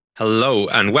Hello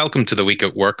and welcome to the Week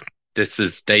at Work. This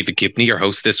is David Gibney, your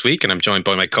host this week, and I'm joined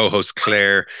by my co-host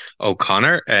Claire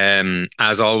O'Connor.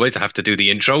 As always, I have to do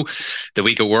the intro. The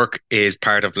Week at Work is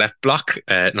part of Left Block,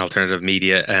 an alternative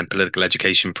media and political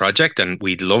education project, and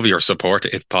we'd love your support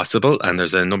if possible. And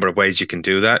there's a number of ways you can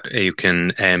do that. You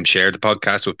can share the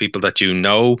podcast with people that you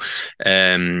know,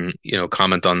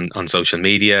 comment on social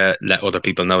media, let other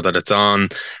people know that it's on,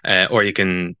 or you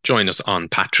can join us on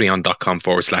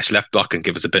patreon.com/leftblock and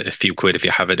give us a few quid if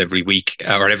you have it every week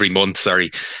or every month. Sorry.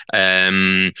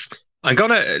 I'm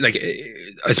gonna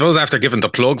I suppose after giving the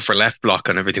plug for Left Block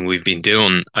and everything we've been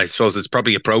doing, I suppose it's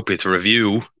probably appropriate to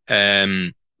review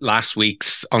last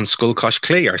week's on Scoil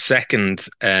Claí, our second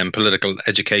political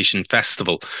education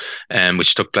festival,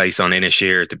 which took place on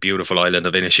Inisheer, the beautiful island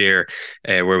of Inisheer,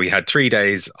 where we had 3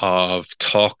 days of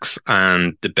talks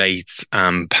and debates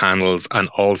and panels and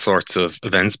all sorts of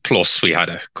events. Plus, we had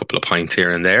a couple of pints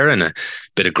here and there and a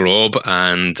bit of grub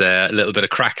and a little bit of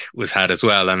crack was had as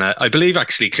well. And I believe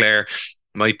actually, Claire,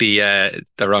 might be the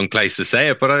wrong place to say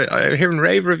it, but I'm hearing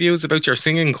rave reviews about your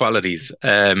singing qualities.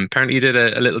 Apparently, you did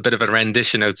a little bit of a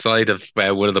rendition outside of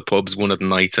one of the pubs one of the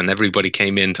nights, and everybody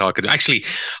came in talking. Actually,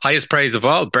 highest praise of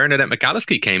all, Bernadette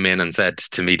McAlliskey came in and said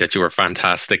to me that you were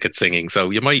fantastic at singing. So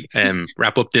you might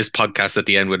wrap up this podcast at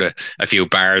the end with a few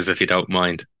bars if you don't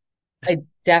mind. I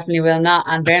definitely will not.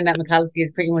 And Bernadette McAlliskey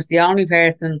is pretty much the only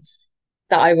person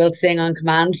that I will sing on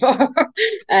command for.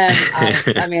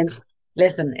 I mean,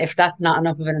 listen, if that's not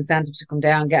enough of an incentive to come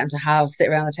down, get him to sit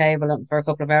around the table for a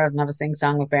couple of hours and have a sing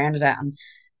song with Bernadette and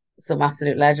some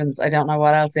absolute legends. I don't know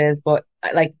what else is, but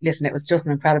listen, it was just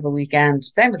an incredible weekend.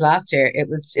 Same as last year.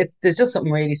 There's just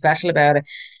something really special about it.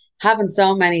 Having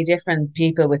so many different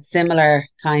people with similar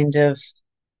kind of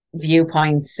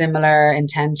viewpoints, similar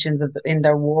intentions in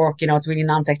their work. It's really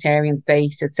non-sectarian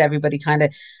space. It's everybody kind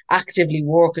of actively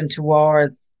working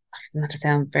towards, not to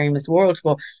sound very Miss World,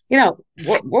 but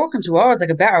working towards like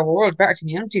a better world, better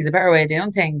communities, a better way of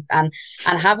doing things, and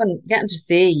getting to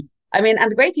see. I mean, and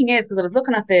the great thing is because I was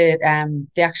looking at the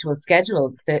actual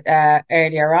schedule that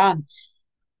earlier on,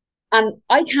 and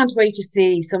I can't wait to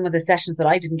see some of the sessions that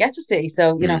I didn't get to see.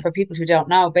 So, for people who don't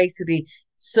know, basically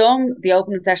the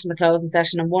opening session, the closing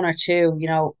session, and one or two,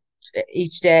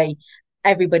 each day,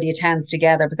 everybody attends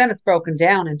together. But then it's broken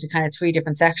down into kind of three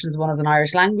different sections. One is an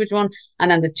Irish language one,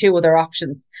 and then there's two other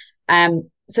options. So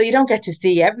you don't get to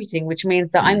see everything, which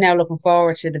means that I'm now looking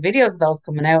forward to the videos of those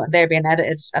coming out. They're being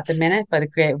edited at the minute by the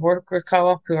Creative Workers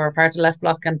Co-op, who are a part of Left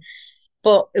Block,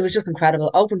 but it was just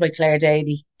incredible. Opened by Claire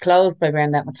Daly, closed by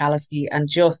Bernadette McAlliskey, and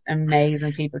just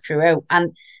amazing people throughout.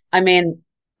 And I mean,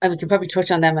 we can probably touch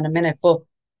on them in a minute, but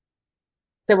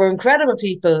there were incredible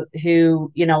people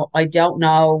who, I don't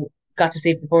know, got to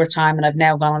see for the first time, and I've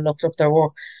now gone and looked up their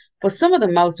work. But some of the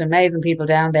most amazing people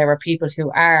down there were people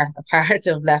who are a part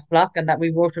of Left Block and that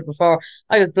we've worked with before.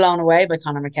 I was blown away by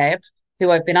Conor McCabe, who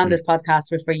I've been on this podcast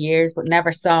with for years, but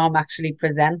never saw him actually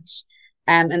present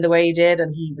in the way he did,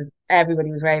 and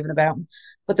everybody was raving about him.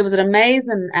 But there was an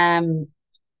amazing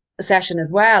session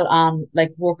as well on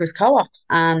like workers co-ops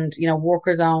and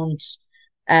workers owned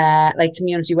like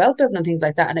community wealth building and things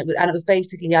like that. And it was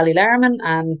basically Ali Lerman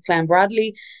and Clem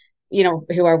Bradley,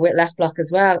 who are with Left Block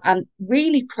as well, and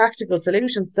really practical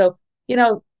solutions. So,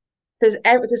 there's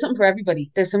something for everybody.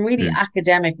 There's some really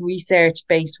academic research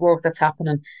based work that's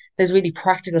happening. There's really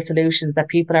practical solutions that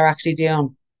people are actually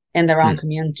doing in their own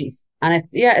communities. And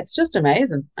it's just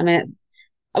amazing. I mean,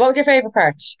 what was your favorite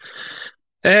part?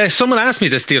 Someone asked me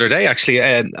this the other day, actually.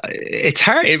 It's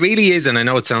hard. It really is. And I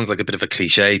know it sounds like a bit of a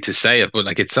cliche to say it, but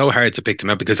like it's so hard to pick them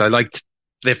out because I liked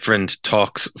different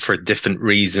talks for different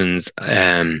reasons.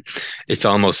 It's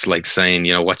almost like saying,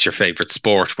 what's your favorite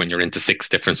sport when you're into six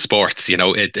different sports? There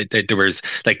was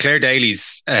like Claire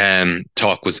Daly's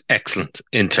talk was excellent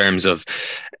in terms of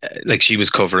like she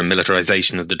was covering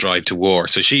militarization of the drive to war.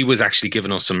 So she was actually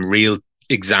giving us some real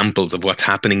examples of what's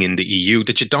happening in the EU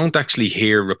that you don't actually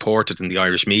hear reported in the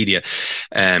Irish media.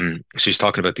 She's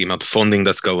talking about the amount of funding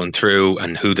that's going through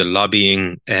and who the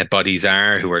lobbying bodies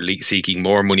are who are seeking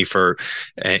more money for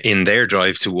in their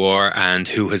drive to war and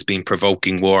who has been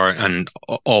provoking war and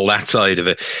all that side of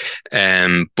it.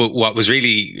 But what was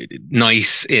really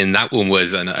nice in that one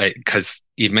was, and because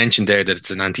you mentioned there that it's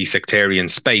an anti-sectarian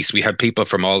space. We had people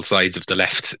from all sides of the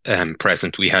left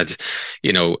present. We had,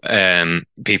 people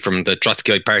from the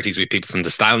Trotskyite parties, we had people from the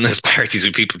Stalinist parties, we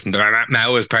had people from the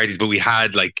Maoist parties, but we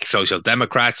had like social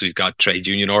democrats, we've got trade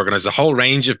union organizers, a whole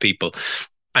range of people.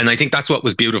 And I think that's what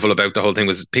was beautiful about the whole thing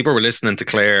was people were listening to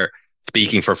Claire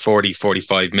speaking for 40,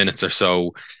 45 minutes or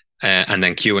so. and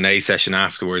then Q&A session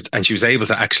afterwards. And she was able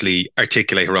to actually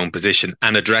articulate her own position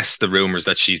and address the rumors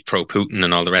that she's pro-Putin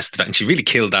and all the rest of it. And she really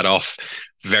killed that off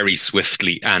very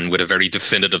swiftly and with a very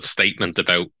definitive statement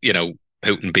about,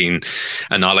 Putin being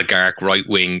an oligarch,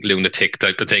 right-wing lunatic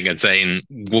type of thing, and saying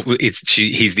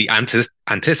he's the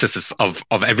antithesis of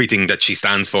everything that she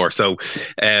stands for. So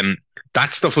that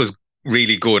stuff was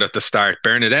really good at the start.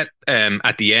 Bernadette,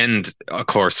 at the end, of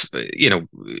course,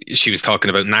 she was talking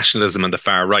about nationalism and the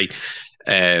far right.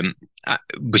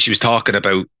 But she was talking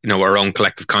about, our own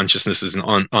collective consciousnesses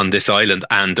on this island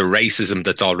and the racism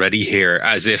that's already here,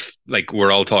 as if like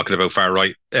we're all talking about far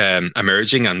right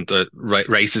emerging and the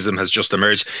racism has just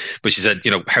emerged. But she said,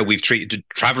 how we've treated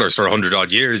travelers for 100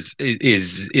 odd years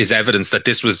is evidence that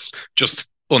this was just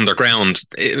underground,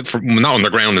 not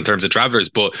underground in terms of travelers,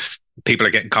 but people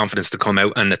are getting confidence to come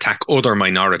out and attack other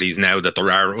minorities now that there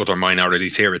are other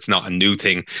minorities here. It's not a new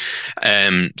thing.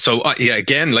 So yeah,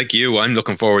 again, like you, I'm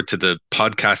looking forward to the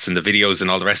podcasts and the videos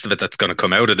and all the rest of it that's going to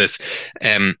come out of this.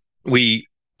 We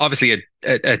obviously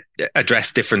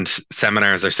address different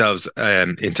seminars ourselves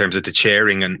in terms of the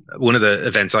chairing. And one of the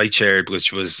events I chaired,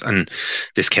 and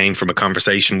this came from a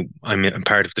conversation, I'm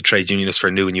part of the Trade Unionists for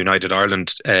a New and United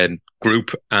Ireland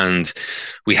group, and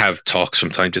we have talks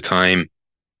from time to time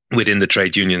within the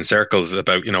trade union circles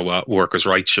about, what workers'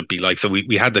 rights should be like. So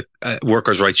we had the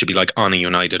workers' rights should be like on a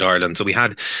united Ireland. So we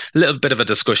had a little bit of a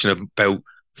discussion about,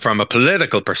 from a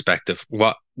political perspective,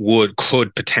 what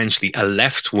could potentially a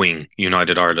left-wing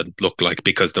United Ireland look like,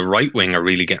 because the right wing are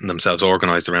really getting themselves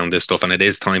organised around this stuff, and it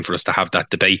is time for us to have that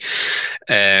debate.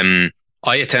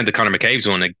 I attended Conor McCabe's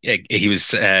one. He was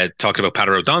talking about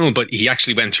Peadar O'Donnell, but he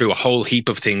actually went through a whole heap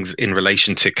of things in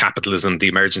relation to capitalism, the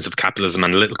emergence of capitalism,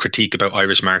 and a little critique about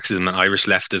Irish Marxism and Irish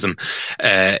leftism,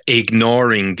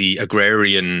 ignoring the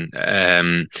agrarian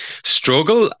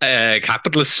struggle,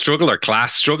 capitalist struggle or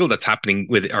class struggle that's happening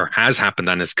or has happened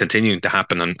and is continuing to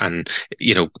happen. And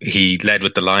he led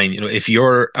with the line, if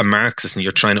you're a Marxist and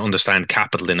you're trying to understand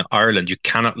capital in Ireland, you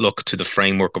cannot look to the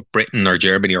framework of Britain or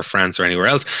Germany or France or anywhere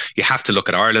else. You have to look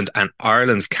at Ireland and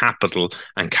Ireland's capital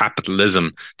and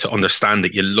capitalism to understand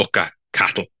that. You look at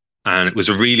cattle. And it was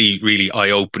a really, really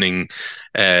eye-opening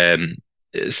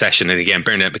session. And again,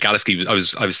 Bernadette McAlliskey,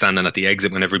 I was standing at the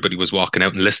exit when everybody was walking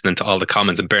out and listening to all the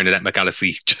comments, and Bernadette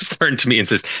McAlliskey just turned to me and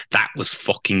says, "That was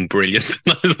fucking brilliant."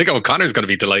 I'm like, oh, Connor's going to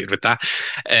be delighted with that.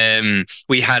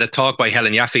 We had a talk by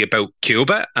Helen Yaffe about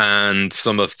Cuba and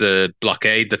some of the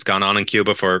blockade that's gone on in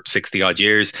Cuba for 60 odd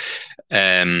years.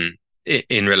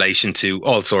 In relation to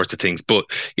all sorts of things, but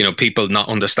people not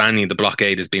understanding the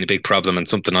blockade has been a big problem, and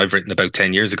something I've written about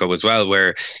 10 years ago as well,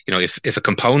 where if a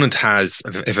component has,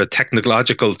 if a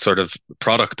technological sort of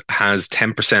product has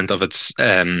 10% of its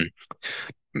 10%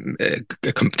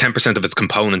 of its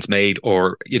components made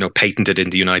or patented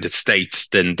in the United States,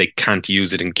 then they can't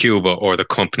use it in Cuba or the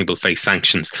company will face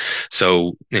sanctions.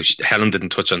 So Helen didn't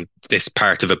touch on this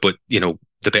part of it, but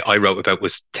the bit I wrote about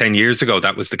was 10 years ago,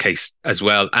 that was the case as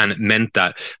well. And it meant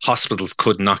that hospitals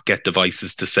could not get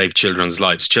devices to save children's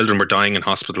lives. Children were dying in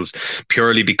hospitals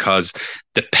purely because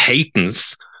the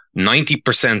patents,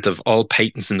 90% of all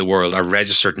patents in the world are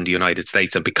registered in the United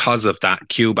States. And because of that,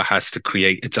 Cuba has to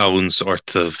create its own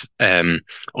sort of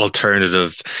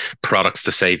alternative products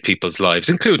to save people's lives,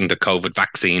 including the COVID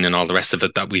vaccine and all the rest of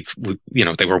it that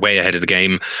they were way ahead of the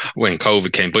game when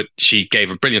COVID came. But she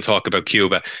gave a brilliant talk about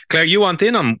Cuba. Claire, you want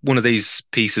in on one of these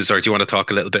pieces, or do you want to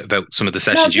talk a little bit about some of the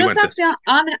sessions you went to? No, just actually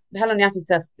on Helen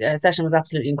Yaffe's session was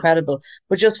absolutely incredible.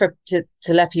 But just to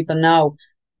let people know,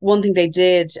 one thing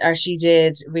she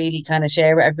did really kind of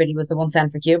share with everybody was the 1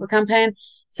 Cent for Cuba campaign.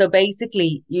 So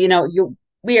basically,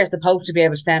 we are supposed to be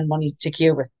able to send money to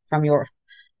Cuba from Europe.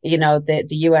 The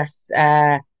US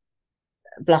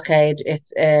blockade,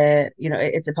 it's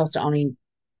supposed to only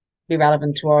be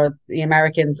relevant towards the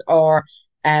Americans or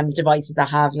devices that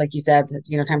have, like you said,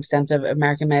 10% of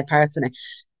American made parts in it.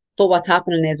 But what's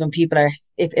happening is when people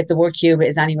if the word Cuba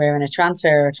is anywhere in a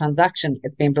transfer or a transaction,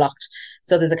 it's being blocked.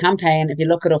 So there's a campaign, if you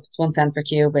look it up, it's 1 Cent for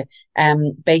Cuba.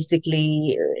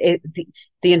 Basically,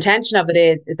 the intention of it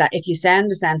is that if you send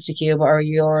a cent to Cuba or a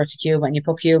euro to Cuba and you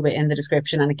put Cuba in the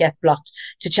description and it gets blocked,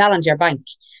 to challenge your bank,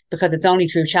 because it's only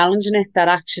through challenging it that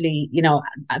actually, there'll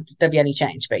be any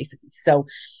change, basically. So,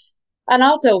 and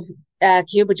also,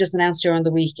 Cuba just announced during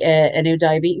the week a new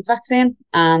diabetes vaccine,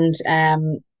 and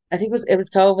I think it was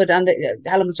COVID, and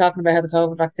Helen was talking about how the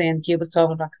COVID vaccine, Cuba's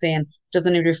COVID vaccine,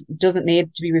 doesn't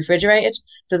need to be refrigerated,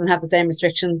 doesn't have the same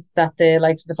restrictions that the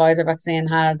likes of the Pfizer vaccine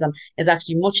has, and is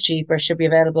actually much cheaper, should be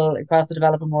available across the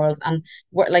developing world. And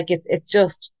it's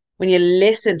just, when you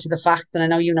listen to the fact, and I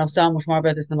know you know so much more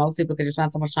about this than most people because you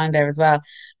spent so much time there as well,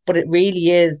 but it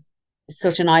really is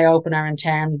such an eye opener in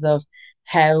terms of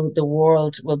how the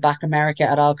world will back America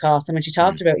at all costs. I mean, she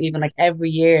talked about even like every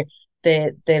year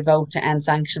the vote to end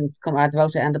sanctions the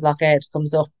vote to end the blockade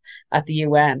comes up at the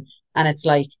UN, and it's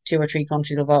like two or three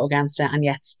countries will vote against it, and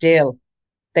yet still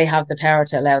they have the power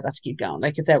to allow that to keep going.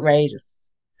 Like, it's outrageous.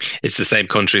 It's the same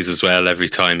countries as well every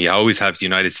time. You always have the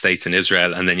United States and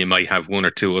Israel, and then you might have one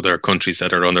or two other countries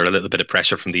that are under a little bit of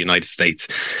pressure from the United States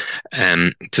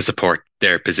to support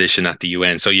their position at the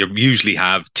UN. So you usually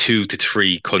have 2 to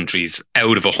 3 countries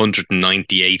out of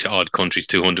 198 odd countries,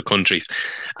 200 countries,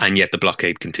 and yet the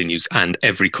blockade continues. And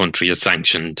every country is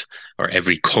sanctioned, or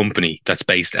every company that's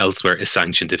based elsewhere is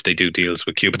sanctioned if they do deals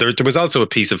with Cuba. There was also a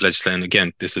piece of legislation.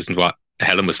 Again, this isn't what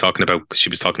Helen was talking about, because she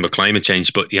was talking about climate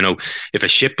change. But if a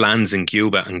ship lands in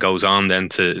Cuba and goes on then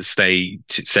to stay,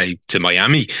 say, to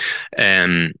Miami,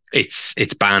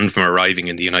 it's banned from arriving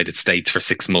in the United States for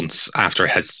 6 months after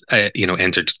it has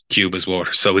entered Cuba's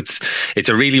water. So it's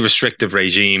a really restrictive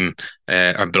regime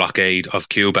or blockade of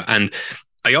Cuba. And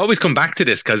I always come back to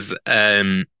this because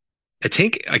I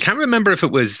can't remember if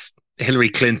it was Hillary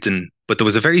Clinton, but there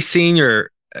was a very senior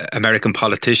American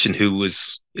politician who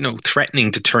was,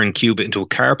 threatening to turn Cuba into a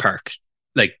car park.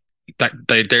 Like that,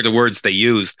 they're the words they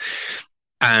used.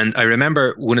 And I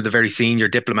remember one of the very senior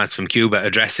diplomats from Cuba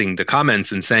addressing the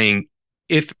comments and saying,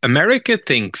 if America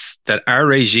thinks that our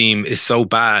regime is so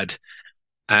bad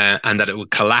and that it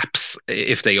would collapse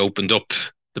if they opened up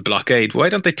the blockade, why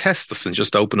don't they test us and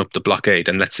just open up the blockade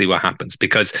and let's see what happens?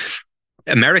 Because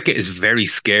America is very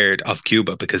scared of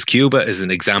Cuba, because Cuba is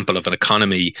an example of an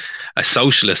economy, a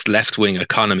socialist left-wing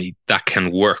economy that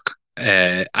can work.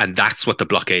 And that's what the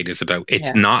blockade is about.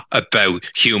 It's not about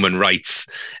human rights.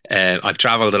 I've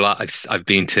traveled a lot. I've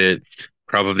been to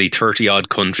probably 30 odd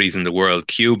countries in the world.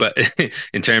 Cuba,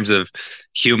 in terms of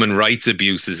human rights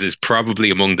abuses, is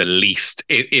probably among the least,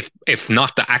 if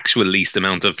not the actual least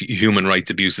amount of human rights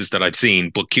abuses that I've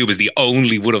seen. But Cuba is the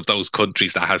only one of those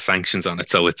countries that has sanctions on it.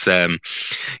 So it's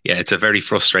it's a very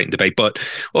frustrating debate. But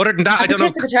other than that, I don't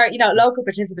know. Local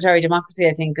participatory democracy,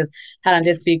 I think, because Helen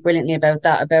did speak brilliantly about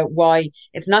that, about why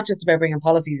it's not just about bringing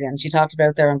policies in. She talked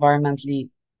about their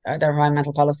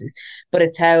environmental policies, but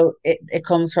it's how it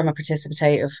comes from a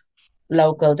participative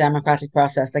local democratic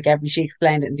process. Like she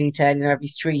explained it in detail. Every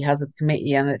street has its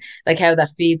committee, and like how that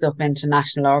feeds up into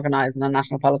national organising and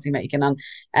national policy making.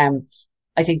 And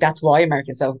I think that's why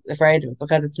America is so afraid of it,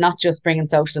 because it's not just bringing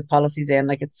socialist policies in.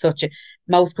 Like, it's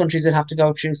most countries would have to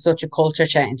go through such a culture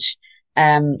change,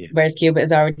 whereas Cuba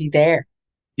is already there.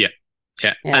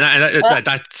 Yeah, and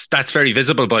that's very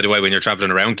visible, by the way, when you're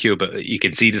traveling around Cuba. You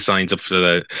can see the signs up for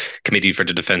the Committee for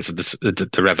the Defense of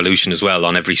the Revolution as well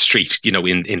on every street.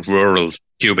 In rural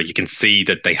Cuba, you can see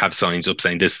that they have signs up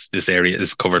saying this area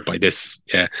is covered by this.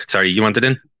 Yeah, sorry, you wanted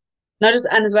in? No,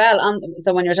 and as well,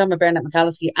 so when you're talking about Bernadette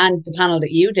McCalskey and the panel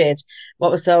that you did, what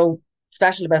was so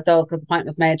special about those, because the point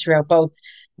was made throughout both,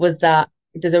 was that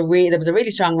there was a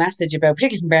really strong message about,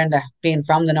 particularly from Bernadette being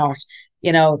from the north,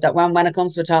 that when it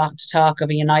comes to talk of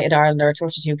a united Ireland or a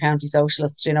 32 county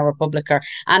socialist, republic,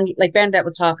 and like Bernadette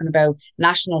was talking about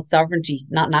national sovereignty,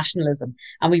 not nationalism.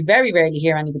 And we very rarely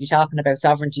hear anybody talking about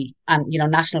sovereignty and,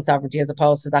 national sovereignty, as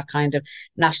opposed to that kind of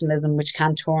nationalism, which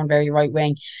can turn very right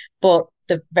wing. But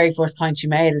the very first point you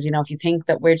made is, if you think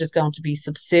that we're just going to be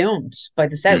subsumed by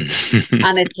the South,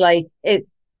 and it's like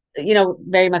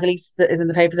Mary McAleese is in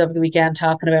the papers over the weekend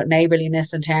talking about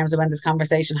neighbourliness in terms of when this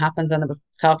conversation happens, and it was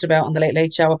talked about on the Late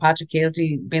Late Show with Patrick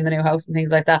Keelty being the new host and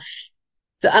things like that.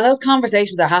 So, and those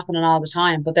conversations are happening all the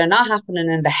time, but they're not happening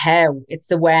in the how. It's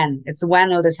the when. It's the when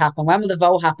will this happen? When will the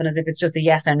vote happen? As if it's just a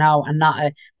yes or no, and not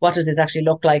a what does this actually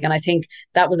look like? And I think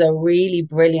that was a really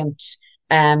brilliant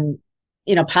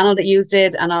panel that you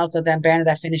did, and also then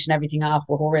Bernadette finishing everything off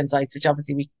with her insights, which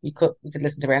obviously we could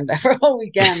listen to Bernadette for a whole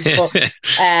weekend. But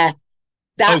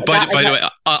by the way,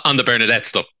 on the Bernadette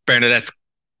stuff, Bernadette's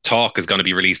talk is going to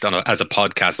be released as a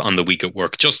podcast on the Week at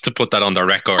Work, just to put that on the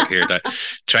record here. That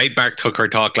Trademark took her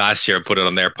talk last year and put it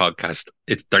on their podcast.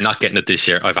 They're not getting it this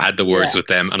year. I've had the words with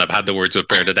them, and I've had the words with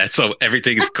Bernadette, so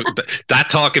everything is that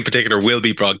talk in particular will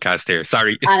be broadcast here.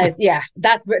 Sorry. And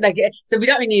that's like, so we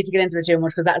don't really need to get into it too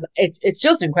much, because it's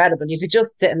just incredible. You could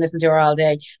just sit and listen to her all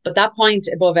day. But that point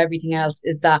above everything else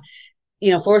is that,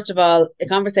 first of all, a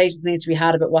conversation needs to be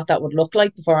had about what that would look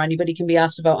like before anybody can be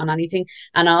asked about on anything.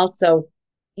 And also,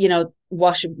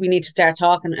 we need to start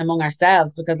talking among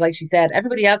ourselves, because like she said,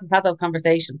 everybody else has had those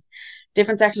conversations.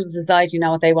 Different sections of society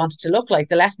know what they want it to look like.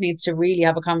 The left needs to really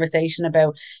have a conversation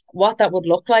about what that would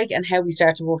look like and how we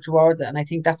start to work towards it. And I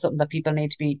think that's something that people need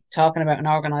to be talking about and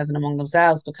organising among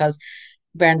themselves, because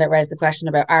Bernadette raised the question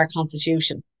about our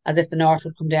constitution. as if the North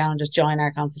would come down and just join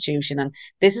our constitution. And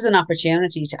this is an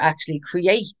opportunity to actually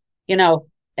create,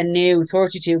 a new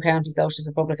 32 county socialist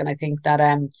republic. And I think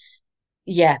that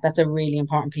yeah, that's a really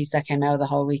important piece that came out of the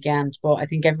whole weekend. But I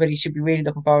think everybody should be really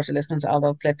looking forward to listening to all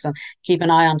those clips and keep an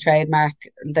eye on Trademark,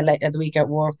 the Week at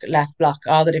Work, Left Block,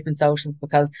 all the different socials,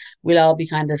 because we'll all be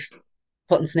kind of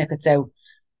putting snippets out.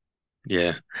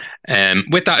 Yeah.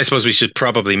 With that, I suppose we should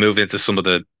probably move into some of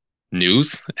the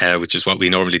news, which is what we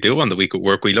normally do on the Week at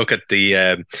Work. We look at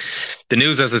the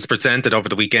news as it's presented over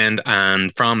the weekend,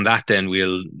 and from that, then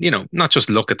we'll, not just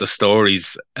look at the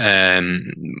stories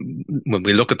when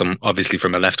we look at them, obviously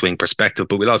from a left wing perspective,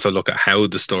 but we'll also look at how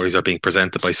the stories are being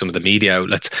presented by some of the media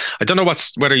outlets. I don't know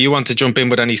whether you want to jump in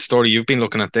with any story you've been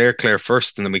looking at there, Claire,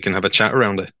 first, and then we can have a chat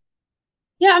around it.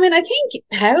 Yeah, I mean, I think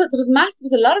there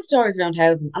was a lot of stories around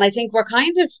housing, and I think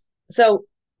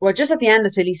we're just at the end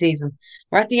of silly season.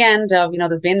 We're at the end of,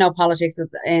 there's been no politics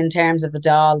in terms of the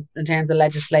Dáil, in terms of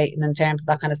legislating, in terms of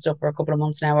that kind of stuff for a couple of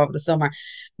months now over the summer.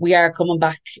 We are coming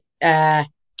back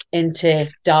into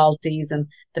Dáil season.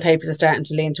 The papers are starting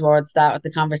to lean towards that.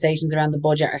 The conversations around the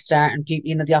budget are starting.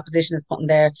 People, the opposition is putting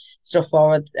their stuff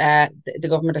forward. The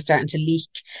government are starting to leak,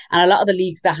 and a lot of the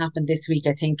leaks that happened this week,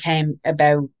 I think, came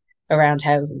about around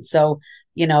housing. So,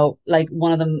 like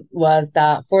one of them was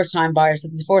that first time buyers, so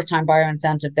there's a first time buyer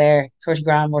incentive there, 30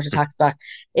 grand worth of tax back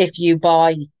if you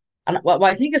buy. And what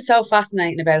I think is so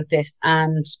fascinating about this,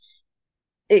 and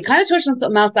it kind of touched on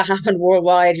something else that happened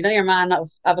worldwide. Your man of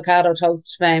avocado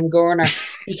toast fame, Gorner,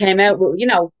 he came out,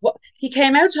 he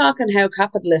came out talking how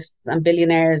capitalists and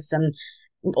billionaires and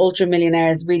ultra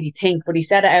millionaires really think, but he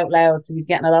said it out loud. So he's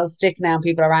getting a lot of stick now and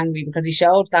people are angry because he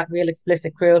showed that real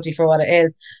explicit cruelty for what it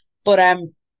is. But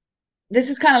this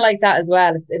is kind of like that as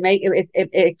well.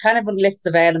 It kind of lifts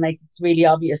the veil and makes it really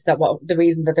obvious that what the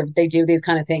reason that they do these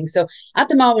kind of things. So at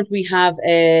the moment we have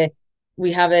a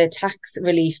tax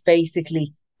relief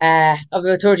basically of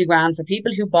about 30 grand for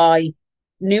people who buy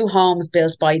new homes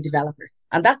built by developers,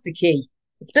 and that's the key.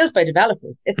 It's built by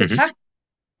developers. It's a Mm-hmm. tax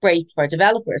break for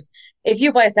developers. If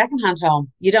you buy a second-hand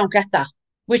home, you don't get that.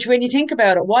 Which, when you think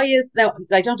about it, why is now?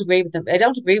 I don't agree with them. I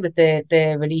don't agree with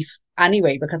the relief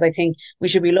anyway, because I think we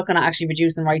should be looking at actually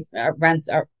reducing rents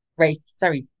or rates.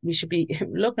 Sorry, we should be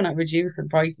looking at reducing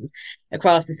prices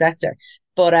across the sector.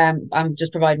 But I'm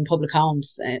just providing public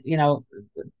homes,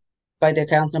 by the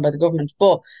council and by the government.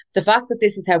 But the fact that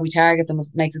this is how we target them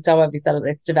makes it so obvious that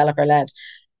it's developer led.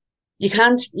 You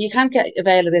can't get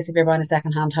avail of this if you're buying a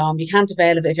second hand home. You can't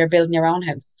avail of it if you're building your own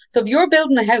house. So if you're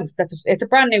building a house, it's a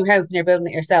brand new house and you're building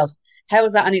it yourself. How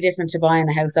is that any different to buying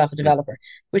a house off a developer?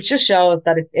 Which just shows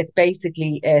that it's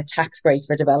basically a tax break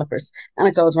for developers and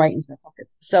it goes right into their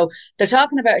pockets. So they're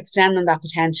talking about extending that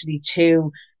potentially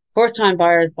to first time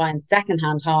buyers buying second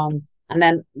hand homes. And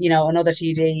then, another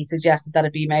TD suggested that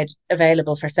it be made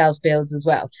available for self builds as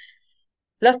well.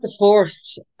 So that's the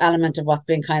first element of what's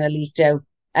been kind of leaked out.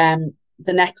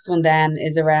 The next one then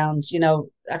is around,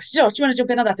 actually, George, do you want to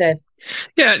jump in on that, Dave?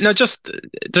 Yeah, no, just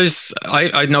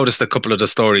I noticed a couple of the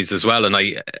stories as well, and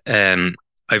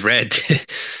I've read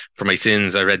for my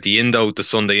sins, I read the Indo, the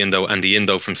Sunday Indo, and the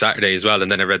Indo from Saturday as well,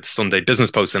 and then I read the Sunday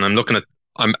Business Post, and I'm looking at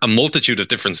a multitude of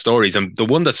different stories, and the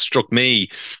one that struck me,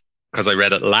 because I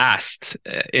read it last,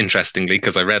 interestingly,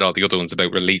 because I read all the other ones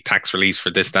about tax relief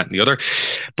for this, that, and the other,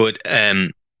 but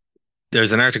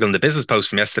there's an article in the Business Post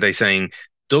from yesterday saying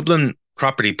Dublin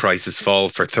property prices fall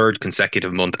for third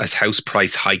consecutive month as house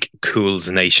price hike cools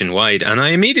nationwide. And I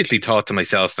immediately thought to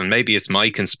myself, and maybe it's my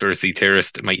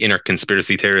inner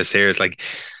conspiracy theorist here, is like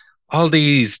all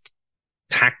these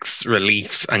tax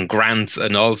reliefs and grants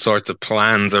and all sorts of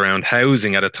plans around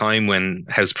housing at a time when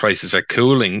house prices are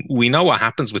cooling. We know what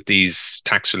happens with these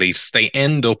tax reliefs. They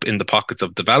end up in the pockets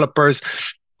of developers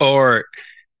or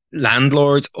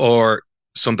landlords or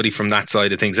somebody from that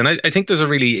side of things. And I think there's a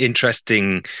really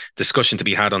interesting discussion to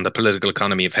be had on the political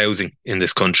economy of housing in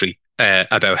this country,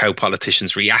 about how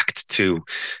politicians react to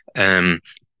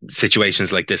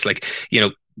situations like this. Like,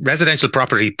 residential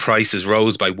property prices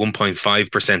rose by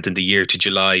 1.5% in the year to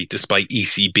July, despite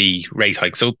ECB rate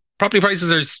hikes. So property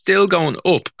prices are still going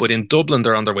up, but in Dublin,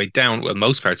 they're on their way down. Well,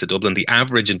 most parts of Dublin, the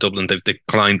average in Dublin, they've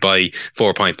declined by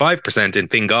 4.5%. In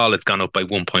Fingal, it's gone up by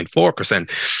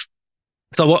 1.4%.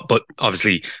 So what? But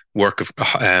obviously, working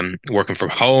from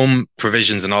home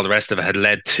provisions and all the rest of it had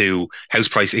led to house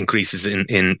price increases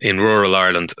in rural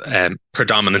Ireland,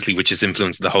 predominantly, which has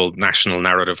influenced the whole national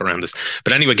narrative around this.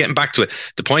 But anyway, getting back to it,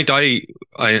 the point I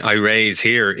raise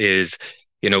here is,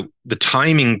 the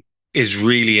timing is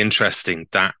really interesting.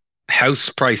 That house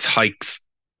price hikes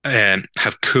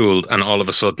have cooled, and all of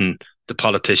a sudden the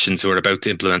politicians who are about to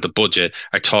implement the budget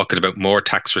are talking about more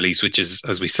tax relief, which is,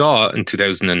 as we saw in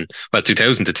 2000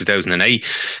 to 2008,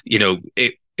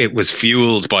 it was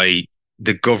fueled by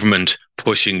the government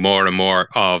pushing more and more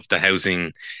of the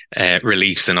housing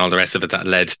reliefs and all the rest of it that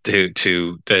led to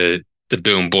the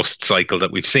boom bust cycle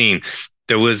that we've seen.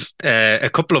 There was a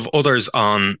couple of others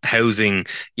on housing.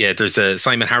 Yeah, there's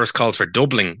Simon Harris calls for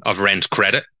doubling of rent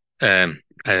credit.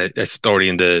 A story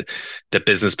in the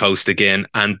Business Post again,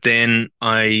 and then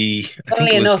I think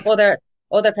Funnily it was enough,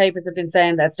 other papers have been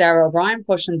saying that it's Darragh O'Brien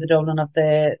pushing the doubling of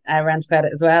the rent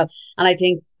credit as well. And I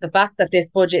think the fact that this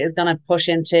budget is going to push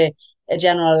into a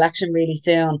general election really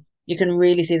soon, you can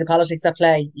really see the politics at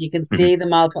play. You can mhm, see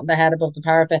them all putting their head above the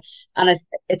parapet, and it's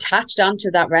attached onto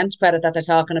that rent credit that they're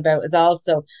talking about is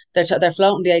also they're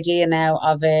floating the idea now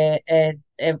of a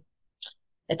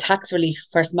tax relief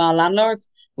for small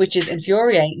landlords, which is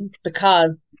infuriating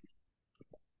because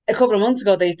a couple of months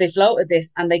ago they floated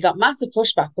this and they got massive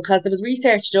pushback because there was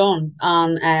research done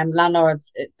on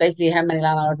landlords, basically how many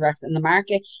landlords were exiting the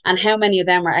market and how many of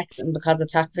them were exiting because of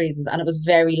tax reasons, and it was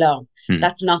very low. mhm.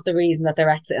 That's not the reason that they're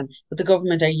exiting, but the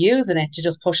government are using it to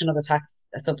just push another tax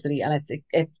subsidy, and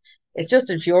it's just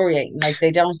infuriating. Like,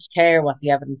 they don't care what the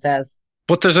evidence says.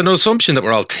 But there's an assumption that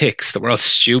we're all ticks, that we're all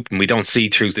stupid, and we don't see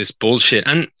through this bullshit.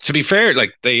 And to be fair,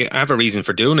 like, they have a reason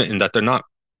for doing it in that they're not,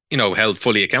 held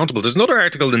fully accountable. There's another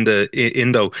article in the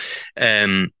Indo.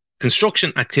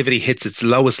 Construction activity hits its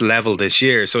lowest level this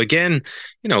year. So again,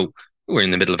 you know, we're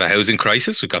in the middle of a housing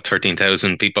crisis. We've got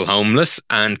 13,000 people homeless,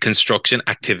 and construction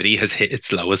activity has hit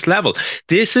its lowest level.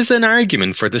 This is an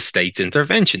argument for the state's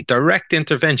intervention, direct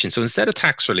intervention. So instead of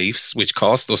tax reliefs, which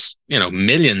cost us,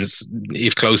 millions,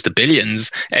 if close to billions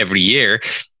every year,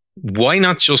 why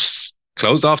not just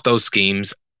close off those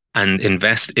schemes and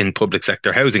invest in public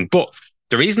sector housing? But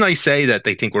the reason I say that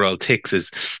they think we're all ticks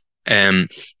is, and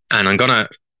I'm gonna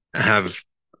have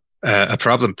a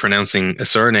problem pronouncing a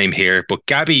surname here, but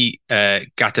Gabby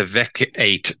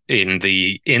Gatavekate in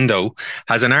the Indo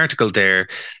has an article there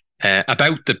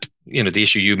about the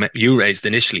issue you raised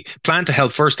initially. Plan to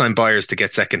help first time buyers to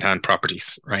get second hand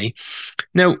properties. Right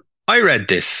now, I read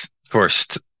this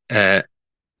first, and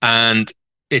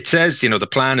it says the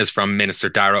plan is from Minister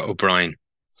Darragh O'Brien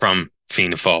from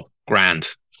Fianna Fáil.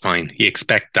 Grand, fine. You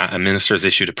expect that a minister has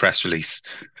issued a press release.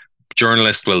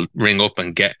 Journalists will ring up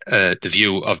and get the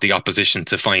view of the opposition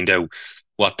to find out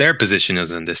what their position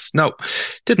is on this. No,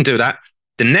 didn't do that.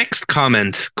 The next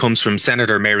comment comes from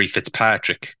Senator Mary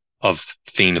Fitzpatrick of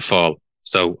Fianna Fáil.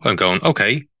 So I'm going,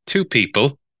 okay, two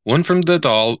people, one from the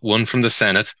Dáil, one from the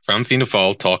Senate, from Fianna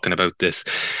Fáil, talking about this.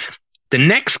 The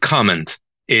next comment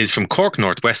is from Cork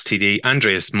North West TD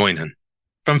Andreas Moynihan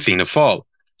from Fianna Fáil.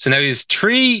 So now there's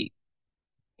three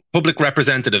public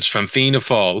representatives from Fianna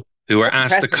Fáil who were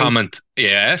asked to comment,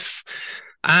 yes.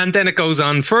 And then it goes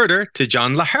on further to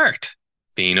John Lahart,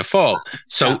 Fianna Fáil.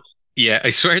 So, yeah, I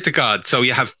swear to God. So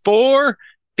you have four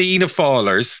Fianna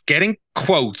Fáilers getting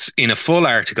quotes in a full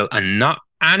article and not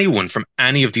anyone from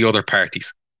any of the other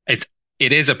parties. It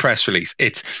is a press release.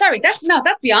 That's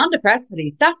beyond a press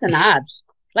release. That's an ad.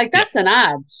 Like, that's an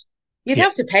ad. You'd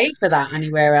have to pay for that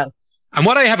anywhere else. And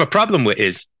what I have a problem with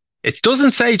is it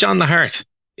doesn't say John Lahart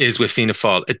is with Fianna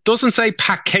Fáil. It doesn't say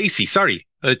Pat Casey. Sorry,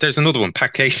 there's another one,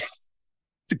 Pat Casey.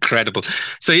 Incredible.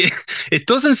 So it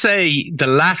doesn't say the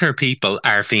latter people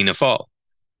are Fianna Fáil.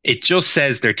 It just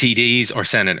says they're TDs or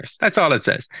senators. That's all it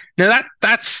says. Now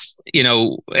that's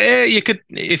you could,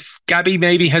 if Gabby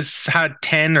maybe has had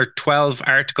 10 or 12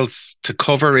 articles to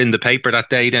cover in the paper that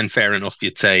day, then fair enough.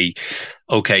 You'd say,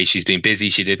 okay, she's been busy.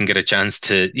 She didn't get a chance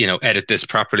to, edit this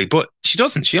properly, but she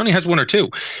doesn't. She only has one or two.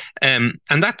 And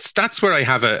that's where I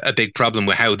have a big problem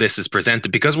with how this is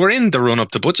presented, because we're in the run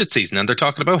up to budget season and they're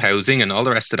talking about housing and all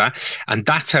the rest of that. And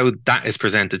that's how that is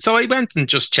presented. So I went and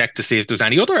just checked to see if there's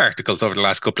any other articles over the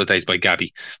last couple of days by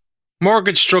Gabby.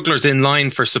 Mortgage strugglers in line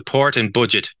for support in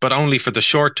budget, but only for the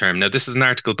short term. Now, this is an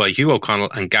article by Hugh O'Connell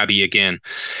and Gabby again.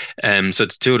 So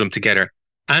the two of them together.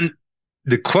 And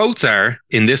the quotes are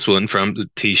in this one from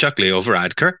Taoiseach Leo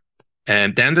Varadkar.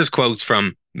 And then there's quotes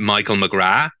from Michael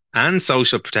McGrath and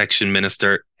Social Protection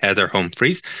Minister Heather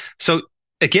Humphreys. So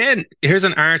again, here's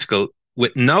an article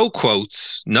with no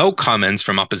quotes, no comments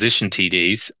from opposition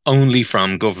TDs, only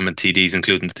from government TDs,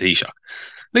 including the Taoiseach.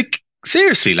 Like,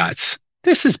 seriously, lads,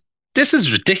 this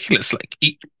is ridiculous. Like,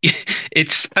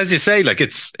 it's, as you say, like,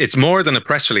 it's more than a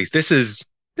press release. This is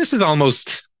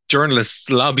almost journalists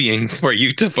lobbying for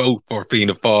you to vote for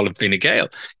Fianna Fáil and Fine Gael.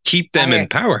 Keep them in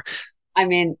power. I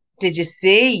mean, did you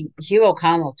see Hugh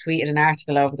O'Connell tweeted an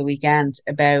article over the weekend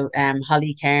about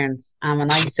Holly Cairns? And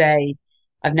when I say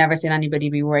I've never seen anybody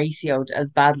be ratioed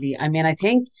as badly, I mean, I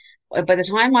think by the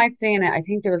time I'd seen it, I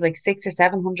think there was like 600 or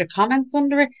 700 comments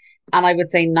under it. And I would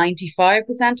say 95%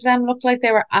 of them looked like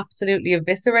they were absolutely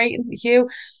eviscerating Hugh.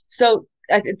 So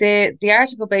the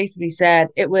article basically said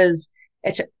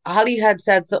Holly had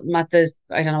said something at this,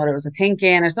 I don't know what it was, a think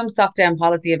in or some stop down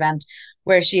policy event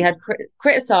where she had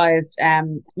criticized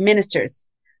ministers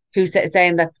who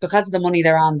saying that because of the money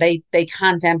they're on, they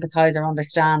can't empathize or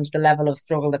understand the level of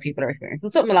struggle that people are experiencing.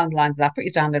 So something along the lines of that, pretty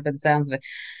standard by the sounds of it.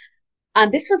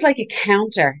 And this was like a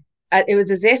counter. It was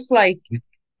as if like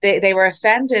they were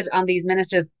offended on these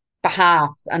ministers'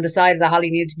 behalves and decided that Holly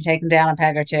needed to be taken down a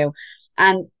peg or two.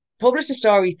 And published a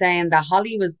story saying that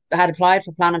Holly had applied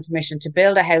for planning permission to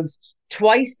build a house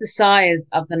twice the size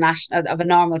of a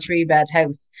normal 3-bed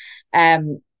house,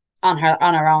 on her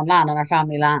own land, on her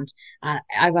family land.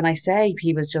 And when I say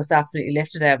he was just absolutely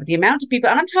lifted out, but the amount of people,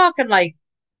 and I'm talking like,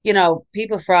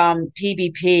 people from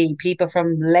PBP, people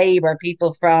from Labour,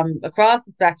 people from across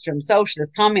the spectrum,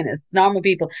 socialists, communists, normal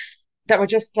people, that were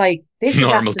just like, this is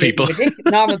Normal absolutely people. ridiculous.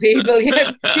 Normal people,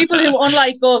 people who,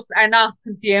 unlike us, are not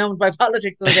consumed by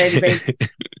politics on a daily basis.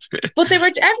 But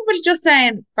everybody just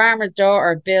saying farmer's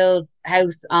daughter builds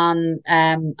house on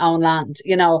own land,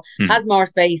 has more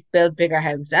space, builds bigger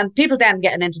house. And people then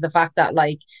getting into the fact that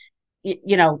like,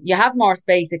 you have more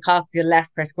space, it costs you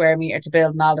less per square meter to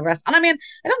build and all the rest. And I mean,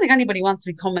 I don't think anybody wants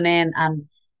to be coming in and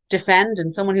defending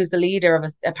someone who's the leader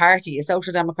of a party, a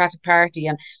social democratic party.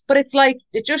 But it's like,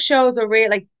 it just shows a real,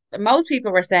 like most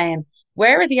people were saying,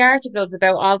 where are the articles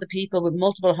about all the people with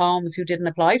multiple homes who didn't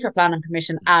apply for planning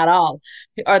permission at all,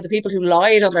 or the people who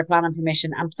lied on their planning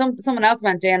permission? And someone else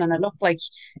went in, and it looked like,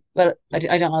 well, I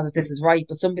don't know that this is right,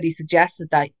 but somebody suggested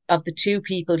that of the two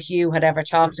people Hugh had ever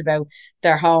talked about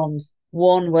their homes,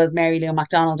 one was Mary Lou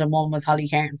MacDonald and one was Holly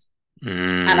Cairns.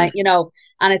 And Mm.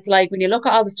 and it's like when you look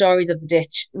at all the stories of the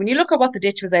ditch, when you look at what the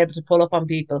ditch was able to pull up on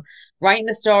people, writing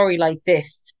a story like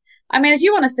this. I mean, if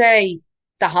you want to say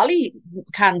that Holly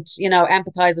can't,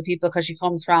 empathize with people because she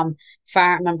comes from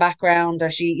farming background,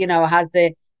 or she, has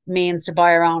the means to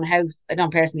buy her own house, I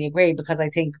don't personally agree, because I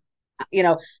think, you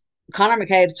know, Conor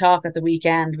McCabe's talk at the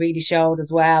weekend really showed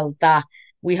as well that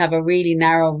we have a really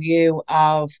narrow view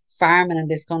of farming in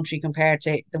this country compared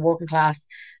to the working class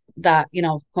that,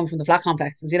 come from the flat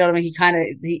complexes. You know what I mean?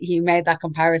 He made that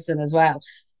comparison as well.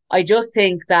 I just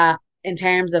think that in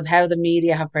terms of how the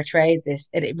media have portrayed this,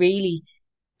 it really,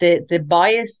 the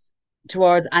bias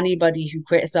towards anybody who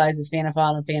criticizes Fianna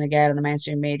Fáil and Fine Gael in the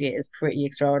mainstream media is pretty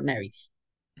extraordinary.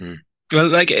 Mm. Well,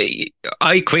 like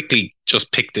I quickly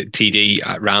just picked the TD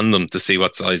at random to see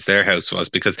what size their house was,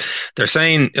 because they're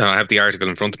saying, I have the article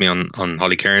in front of me on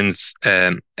Holly Cairns'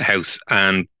 house,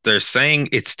 and they're saying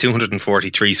it's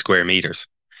 243 square meters,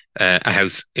 a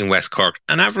house in West Cork.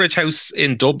 An average house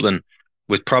in Dublin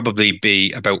would probably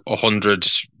be about 100,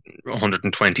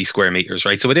 120 square meters,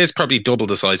 right? So it is probably double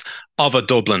the size of a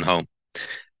Dublin home.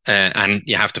 And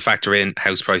you have to factor in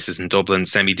house prices in Dublin,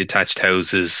 semi-detached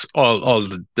houses, all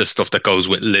the stuff that goes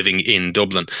with living in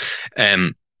Dublin.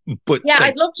 But Yeah, like,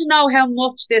 I'd love to know how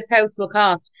much this house will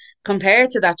cost compared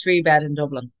to that 3-bed in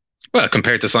Dublin. well,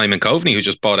 compared to Simon Coveney, who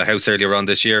just bought a house earlier on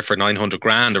this year for 900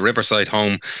 grand, a riverside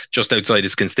home just outside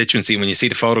his constituency. When you see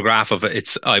the photograph of it,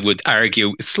 it's, I would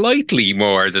argue, slightly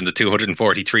more than the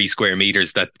 243 square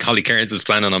meters that Holly Cairns is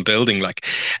planning on building. Like,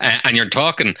 and you're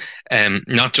talking,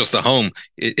 not just a home.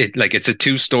 Like, it's a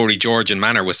 2-story Georgian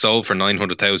manor, was sold for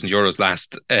 900,000 euros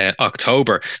last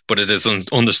October, but it is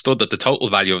understood that the total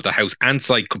value of the house and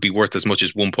site could be worth as much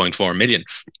as 1.4 million.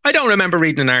 I don't remember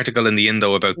reading an article in the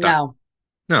Indo about that. No.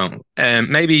 No,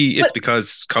 maybe it's But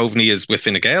because Coveney is with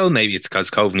Fine Gael. Maybe it's because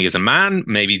Coveney is a man.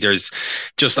 Maybe there's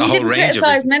just a he whole didn't range of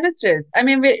criticize reasons. ministers. I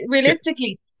mean, Yeah.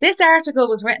 realistically, this article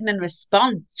was written in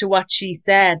response to what she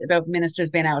said about ministers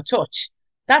being out of touch.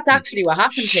 That's actually what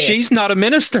happened here. She's not a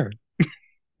minister.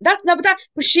 That's no,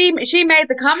 but she made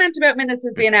the comment about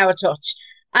ministers being out of touch.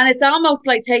 And it's almost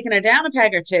like taking her down a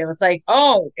peg or two. It's like,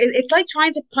 it's like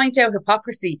trying to point out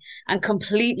hypocrisy and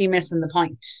completely missing the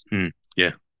point.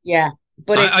 Yeah. Yeah.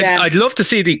 But I'd love to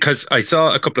see because I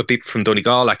saw a couple of people from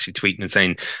Donegal actually tweeting and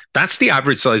saying that's the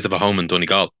average size of a home in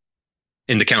Donegal,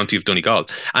 in the county of Donegal.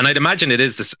 And I'd imagine it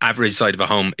is this average size of a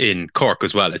home in Cork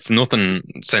as well. It's nothing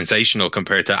sensational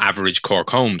compared to average Cork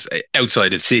homes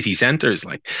outside of city centres.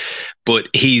 Like, but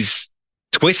he's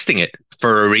twisting it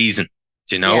for a reason,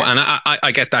 yeah. And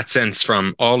I get that sense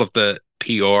from all of the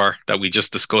PR that we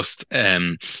just discussed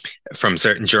from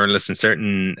certain journalists and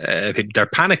certain they're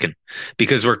panicking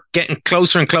because we're getting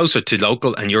closer and closer to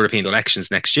local and European elections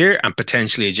next year and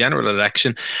potentially a general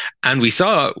election. And we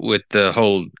saw with the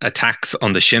whole attacks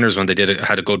on the Shinners when they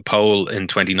had a good poll in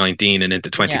 2019 and into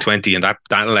Yeah. 2020 and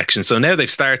that election. So now they've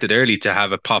started early to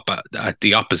have a pop at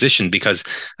the opposition because,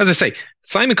 as I say,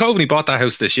 Simon Coveney bought that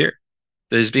house this year.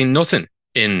 There's been nothing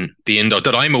in the Indo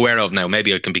that I'm aware of now.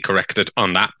 Maybe I can be corrected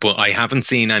on that, but I haven't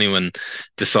seen anyone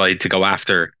decide to go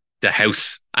after the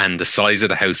house and the size of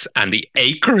the house and the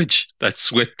acreage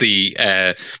that's with the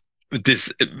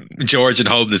this George and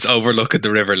Home, this overlook at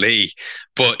the River Lee.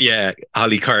 But yeah,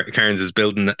 Holly Cairns is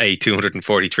building a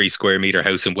 243 square meter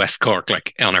house in West Cork,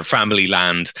 like on her family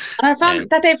land. And I found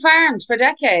that they farmed for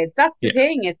decades. That's the Yeah,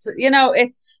 thing. It's,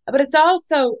 but it's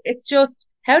also, it's just,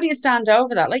 how do you stand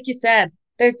over that? Like you said,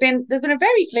 there's been a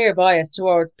very clear bias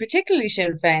towards particularly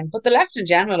Sinn Féin, but the left in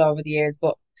general over the years,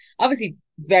 but obviously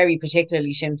very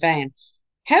particularly Sinn Féin.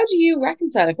 How do you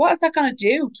reconcile it? What is that going to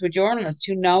do to a journalist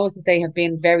who knows that they have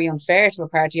been very unfair to a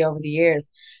party over the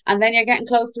years? And then you're getting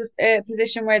close to a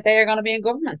position where they are going to be in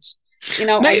government.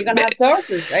 Are you going to have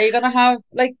sources? Are you going to have,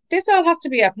 like, this all has to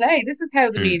be at play? This is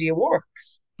how the media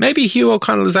works. maybe Hugh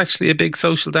O'Connell is actually a big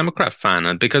Social Democrat fan,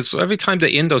 and because every time the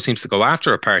Indo seems to go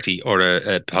after a party or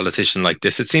a politician like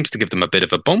this, it seems to give them a bit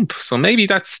of a bump. So maybe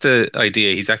that's the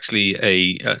idea. He's actually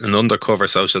an undercover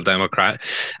Social Democrat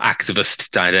activist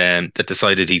that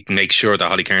decided he'd make sure that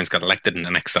Holly Cairns got elected in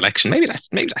the next election. Maybe that's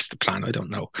the plan. I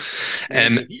don't know.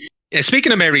 Um, Maybe.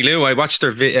 Speaking of Mary Lou, I watched her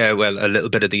a little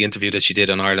bit of the interview that she did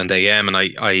on Ireland AM, and I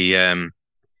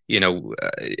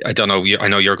don't know. I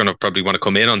know you're going to probably want to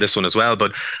come in on this one as well,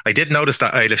 but I did notice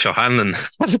that Eilish O'Hanlon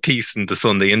had a piece in the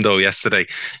Sunday Indo yesterday.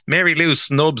 Mary Lou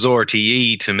snubs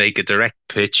RTE to make a direct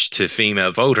pitch to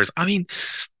female voters. I mean,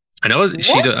 I know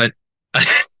she. What?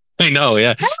 I know,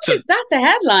 yeah. How So is that the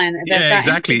headline about yeah, that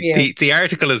exactly. interview? The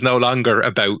article is no longer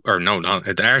about, or no,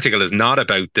 the article is not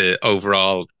about the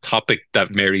overall topic that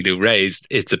Mary Lou raised.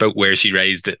 It's about where she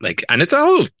raised it, like, and it's a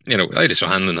whole, Irish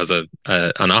O'Hanlon has an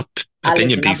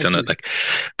opinion Listen, piece on it, obviously, like,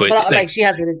 but but like like, she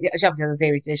obviously has a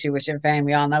serious issue with Sinn Féin.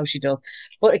 We all know she does,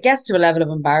 but it gets to a level of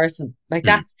embarrassing. Like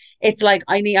hmm, it's like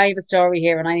I have a story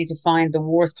here, and I need to find the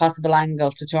worst possible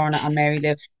angle to turn it on Mary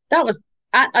Lou. That was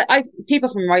people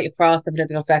from right across the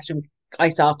political spectrum I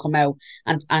saw come out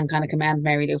and kind of commend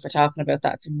Mary Lou for talking about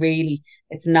that.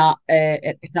 It's not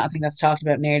a thing that's talked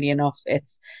about nearly enough.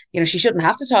 It's she shouldn't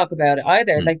have to talk about it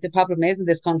either. hmm, Like the problem is in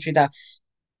this country that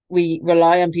we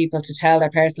rely on people to tell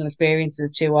their personal experiences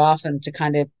too often to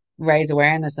kind of raise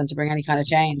awareness and to bring any kind of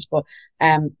change. But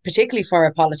particularly for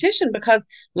a politician, because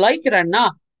like it or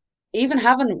not, even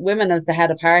having women as the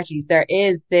head of parties, there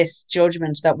is this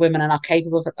judgment that women are not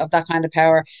capable of that kind of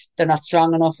power. They're not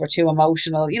strong enough or too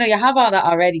emotional. You have all that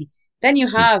already. Then you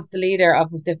hmm, have the leader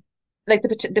of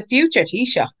the future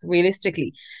Taoiseach,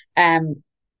 realistically,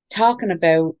 talking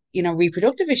about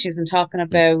reproductive issues and talking hmm.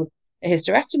 about a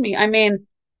hysterectomy. I mean,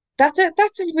 that's a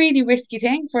really risky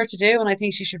thing for her to do, and I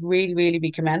think she should really, really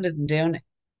be commended in doing it.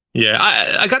 Yeah,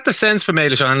 I got the sense from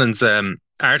Eilish O'Hanlon's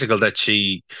article that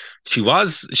she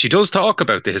does talk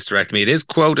about the hysterectomy. It is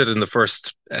quoted in the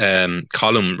first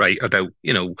column, right, about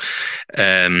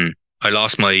I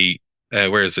lost my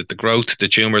where is it? The growth, the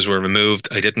tumors were removed.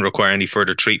 I didn't require any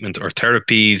further treatment or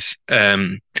therapies.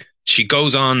 She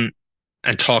goes on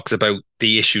and talks about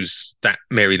the issues that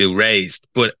Mary Lou raised,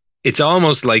 but it's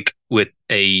almost like with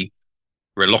a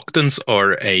reluctance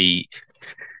or a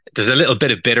there's a little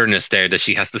bit of bitterness there that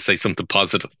she has to say something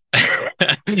positive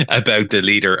about the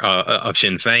leader of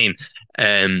Sinn Féin.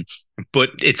 Um, but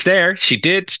it's there. She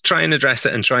did try and address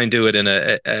it and try and do it in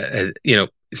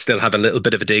still have a little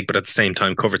bit of a dig, but at the same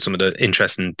time covered some of the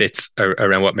interesting bits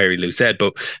around what Mary Lou said.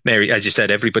 But Mary, as you said,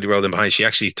 everybody rolled in behind. She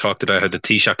actually talked about how the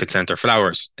Taoiseach had sent her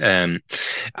flowers, and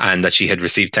that she had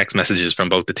received text messages from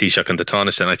both the Taoiseach and the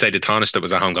Taoiseach. And I'd say the Taoiseach that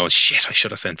was at home going, shit, I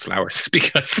should have sent flowers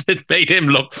because it made him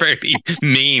look very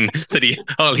mean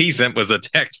that all he sent was a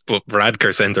text, but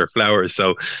Radker sent her flowers.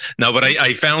 So no, but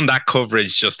I found that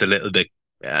coverage just a little bit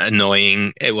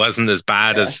annoying. It wasn't as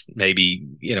bad Yeah. as maybe,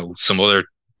 some other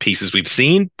pieces we've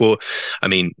seen. But I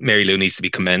mean, Mary Lou needs to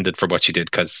be commended for what she did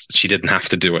because she didn't have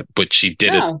to do it, but she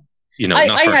did it, No. not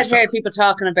I for had herself. heard people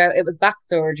talking about it was back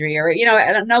surgery, or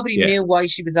and nobody Yeah. knew why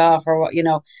she was off, or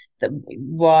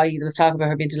why there was talk about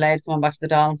her being delayed coming back to the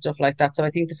doll and stuff like that. So I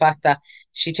think the fact that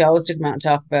she chose to come out and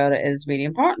talk about it is really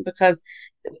important because,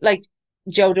 like,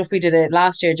 Joe Duffy did it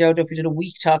last year. Joe Duffy did a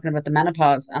week talking about the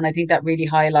menopause, and I think that really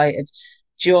highlighted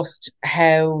just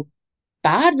how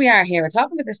bad we are here. We're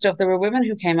talking about this stuff. There were women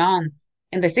who came on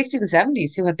in their 60s and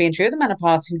 70s who had been through the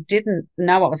menopause who didn't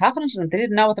know what was happening to them. They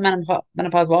didn't know what the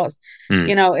menopause was.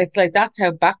 Mm. It's like that's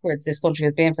how backwards this country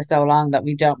has been for so long that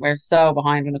we're so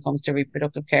behind when it comes to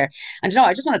reproductive care. And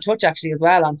I just want to touch actually as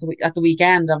well on, at the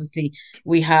weekend, obviously,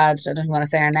 we had, I don't want to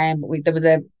say her name, but there was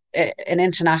an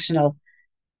international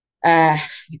uh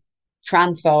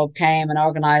transphobe came and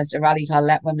organised a rally called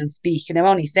Let Women Speak. And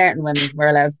only certain women were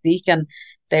allowed to speak, and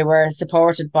they were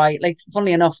supported by, like,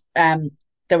 funnily enough,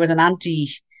 there was an uh,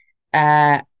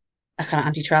 a kind of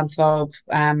anti-transphobe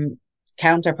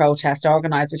counter protest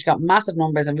organised, which got massive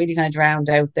numbers and really kind of drowned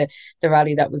out the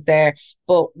rally that was there.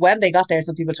 But when they got there,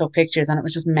 some people took pictures, and it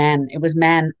was just men. It was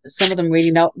men. Some of them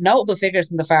really notable figures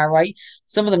from the far right.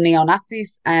 Some of them neo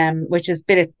Nazis, which has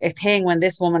been a thing when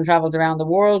this woman travels around the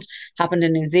world. Happened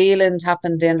in New Zealand.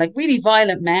 Happened in, like, really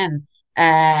violent men.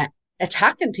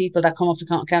 Attacking people that come up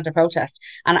to counter protest,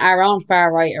 and our own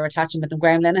far right are attaching with them.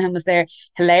 Graham Linehan was there,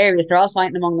 hilarious. They're all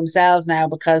fighting among themselves now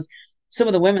because some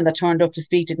of the women that turned up to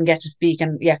speak didn't get to speak,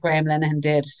 and yet Graham Linehan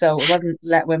did. So it wasn't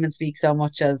Let Women Speak so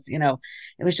much as, it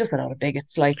was just a lot of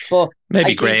bigots. Like, but I Maybe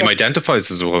think Graham that identifies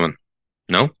as a woman.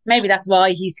 No? maybe that's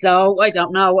why he's so, I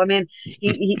don't know. I mean,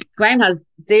 he Graham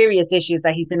has serious issues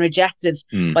that he's been rejected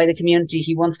Mm. by the community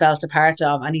he once felt a part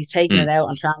of, and he's taken it Mm. out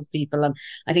on trans people. And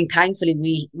I think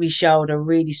thankfully we showed a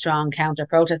really strong counter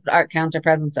protest, our counter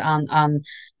presence on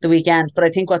the weekend. But I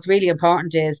think what's really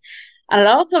important is, and it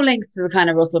also links to the kind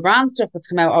of Russell Brand stuff that's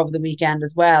come out over the weekend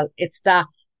as well. It's that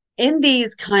in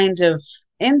these, I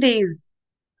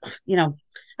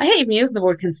hate even using the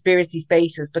word conspiracy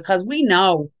spaces, because we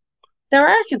know there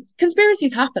are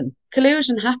conspiracies happen,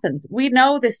 collusion happens. We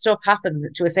know this stuff happens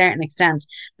to a certain extent.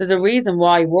 There's a reason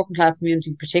why working class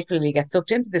communities particularly get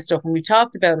sucked into this stuff, and we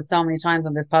talked about it so many times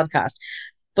on this podcast.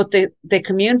 But the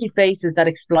community spaces that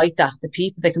exploit that, the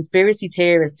people, the conspiracy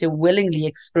theorists who willingly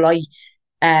exploit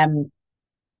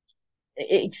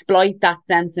that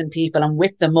sense in people and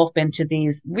whip them up into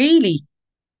these really,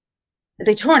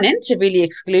 they turn into really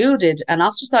excluded and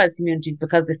ostracized communities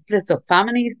because they splits up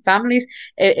families.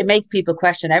 It makes people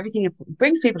question everything. It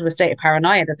brings people to a state of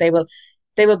paranoia that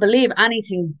they will believe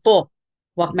anything but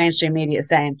what mainstream media is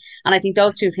saying. And I think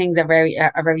those two things are very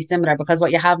similar, because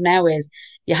what you have now is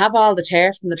you have all the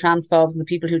TERFs and the transphobes and the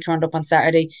people who turned up on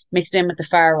Saturday mixed in with the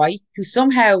far right, who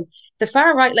somehow, the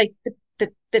far right, like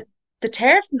the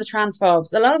TERFs and the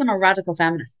transphobes, a lot of them are radical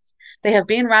feminists. They have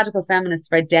been radical feminists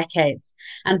for decades,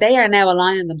 and they are now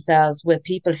aligning themselves with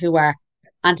people who are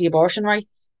anti-abortion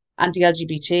rights,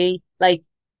 anti-LGBT. Like,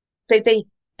 they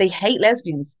hate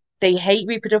lesbians. They hate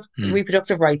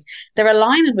reproductive rights. They're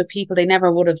aligning with people they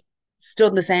never would have stood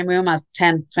in the same room as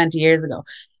 10, 20 years ago.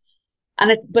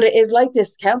 But it is like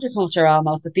this counterculture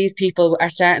almost, that these people are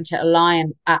starting to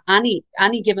align at any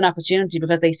given opportunity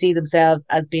because they see themselves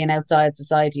as being outside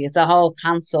society. It's a whole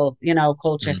cancel,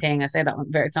 culture thing. I say that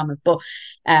one very feminist, but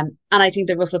and I think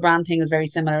the Russell Brand thing is very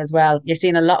similar as well. You're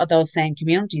seeing a lot of those same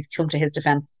communities come to his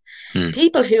defense.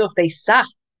 People who, if they sat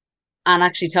and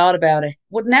actually thought about it,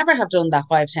 would never have done that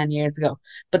 5, 10 years ago.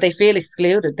 But they feel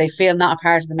excluded. They feel not a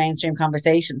part of the mainstream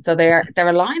conversation. So they're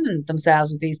aligning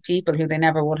themselves with these people who they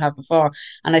never would have before.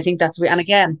 And I think and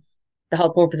again, the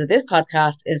whole purpose of this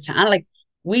podcast is to, and like,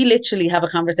 we literally have a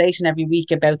conversation every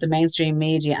week about the mainstream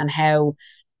media and how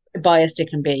biased it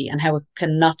can be and how it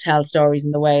cannot tell stories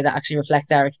in the way that actually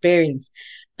reflects our experience.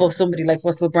 But somebody like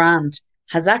Russell Brand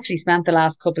has actually spent the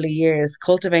last couple of years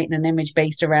cultivating an image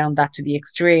based around that to the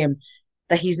extreme,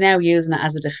 that he's now using it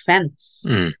as a defense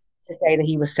to say that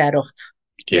he was set up,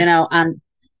 and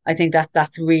I think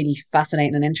that's really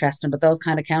fascinating and interesting. But those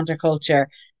kind of counterculture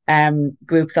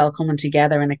groups all coming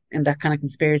together in that kind of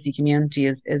conspiracy community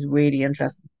is really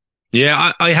interesting.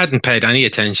 Yeah, I hadn't paid any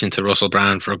attention to Russell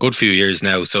Brand for a good few years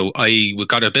now, so I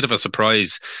got a bit of a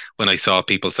surprise when I saw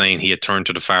people saying he had turned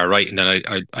to the far right, and then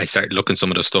I started looking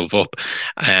some of the stuff up,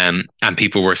 and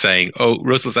people were saying, "Oh,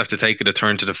 Russell's after taking a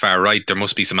turn to the far right. There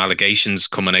must be some allegations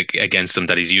coming against him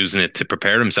that he's using it to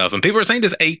prepare himself." And people were saying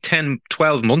this 8, 10,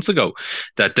 12 months ago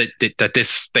that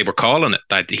this, they were calling it,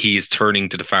 that he is turning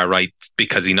to the far right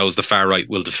because he knows the far right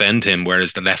will defend him,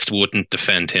 whereas the left wouldn't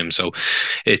defend him. So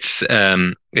it's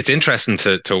interesting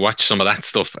to watch some of that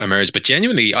stuff emerge, but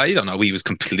genuinely, I don't know. He was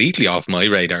completely off my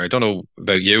radar. I don't know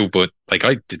about you, but like,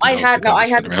 I didn't know the guy was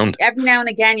still around. Every now and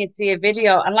again you'd see a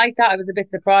video, and like that, I was a bit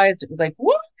surprised. It was like,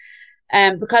 what?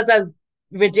 Because as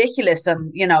ridiculous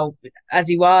and as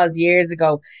he was years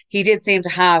ago, he did seem to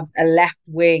have a left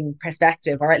wing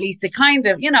perspective, or at least a kind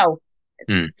of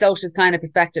socialist kind of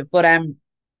perspective. But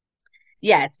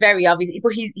yeah, it's very obvious.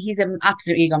 But he's an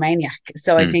absolute egomaniac.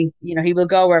 So I think, he will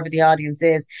go wherever the audience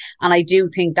is. And I do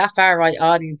think that far right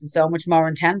audience is so much more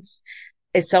intense.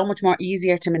 is so much more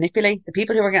easier to manipulate. The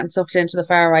people who are getting sucked into the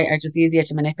far right are just easier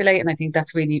to manipulate, and I think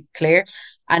that's really clear.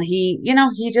 And he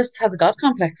just has a god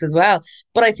complex as well.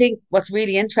 But I think what's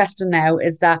really interesting now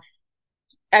is that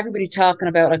everybody's talking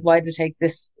about like why did it take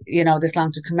this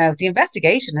long to come out. The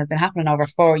investigation has been happening over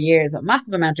 4 years with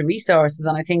massive amount of resources,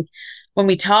 and I think when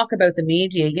we talk about the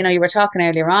media, you were talking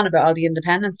earlier on about all the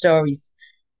independent stories.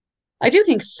 I do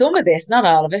think some of this, not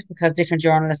all of it, because different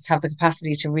journalists have the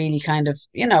capacity to really kind of,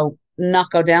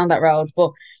 not go down that road.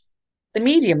 But the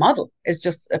media model is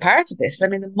just a part of this. I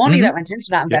mean, the money that Hmm. went into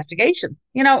that Yeah. investigation,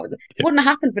 Yeah. wouldn't have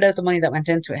happened without the money that went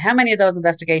into it. How many of those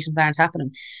investigations aren't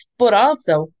happening? But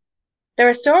also, there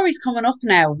are stories coming up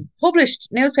now, published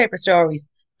newspaper stories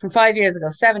from 5 years ago,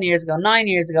 7 years ago, 9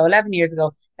 years ago, 11 years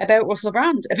ago, about Russell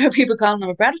Brand, about people calling him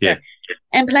a Yeah. predator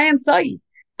in plain sight.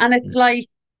 And it's Mm. like,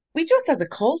 we just as a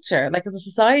culture, like as a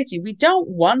society, we don't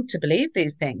want to believe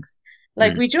these things.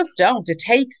 Like, Mm. we just don't. It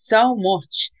takes so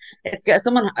much.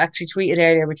 Someone actually tweeted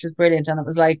earlier, which was brilliant, and it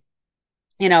was like,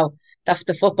 you know,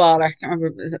 the footballer, can't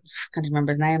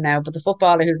remember his name now, but the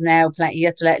footballer who's now playing, he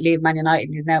had to leave Man United,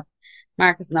 and he's now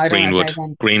Marcus. No, I don't know how to say Greenwood. his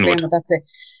name. Greenwood. Greenwood, that's it.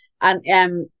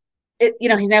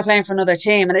 And he's now playing for another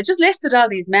team, and it just listed all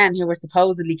these men who were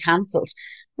supposedly cancelled.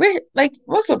 Like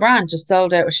Russell Brand just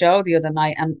sold out a show the other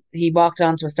night, and he walked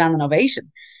on to a standing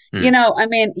ovation. Mm. I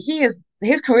mean,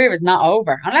 his career is not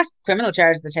over unless criminal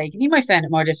charges are taken. He might find it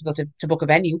more difficult to book a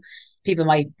venue. People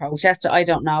might protest it. I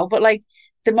don't know, but like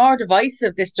the more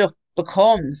divisive this stuff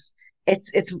becomes,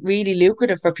 it's really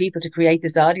lucrative for people to create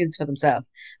this audience for themselves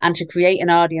and to create an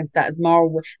audience that is more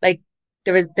like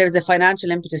there's a financial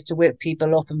impetus to whip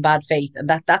people up in bad faith, and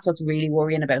that's what's really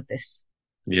worrying about this.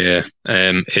 Yeah,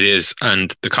 it is.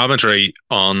 And the commentary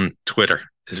on Twitter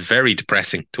is very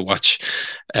depressing to watch.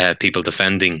 People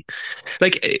defending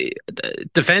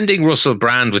Russell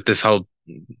Brand with this whole,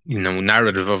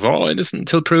 narrative of, oh, innocent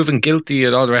until proven guilty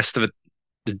and all the rest of it.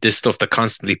 This stuff that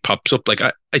constantly pops up. Like,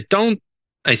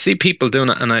 I see people doing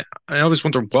it, and I always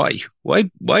wonder why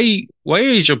are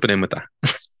you jumping in with that?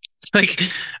 Like,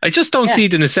 I just don't Yeah. see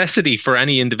the necessity for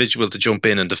any individual to jump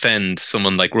in and defend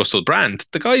someone like Russell Brand.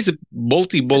 The guy's a Because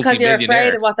you're afraid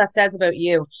multi-millionaire. of what that says about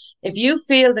you. If you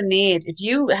feel the need, if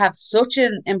you have such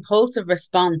an impulsive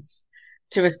response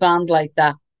to respond like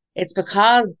that, it's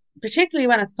because, particularly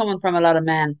when it's coming from a lot of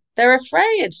men, they're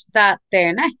afraid that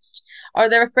they're next, or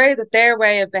they're afraid that their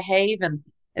way of behaving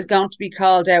is going to be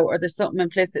called out, or there's something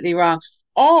implicitly wrong,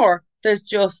 or there's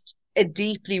just a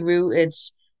deeply rooted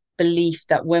belief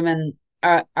that women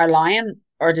are lying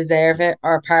or deserve it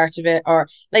or are part of it, or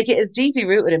like it is deeply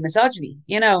rooted in misogyny,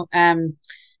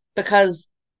 because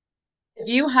if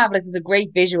you have like there's a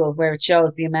great visual where it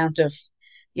shows the amount of,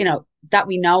 that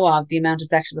we know of, the amount of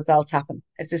sexual assaults happen.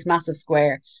 It's this massive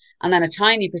square. And then a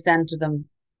tiny percent of them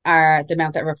are the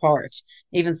amount that report,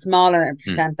 even smaller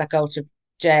Hmm. percent that go to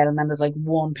jail. And then there's like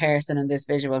one person in this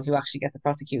visual who actually gets a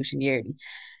prosecution yearly.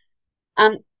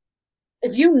 And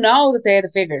if you know that they're the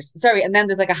figures, sorry, and then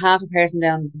there's like a half a person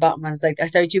down at the bottom, and it's like,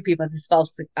 sorry, two people, and it's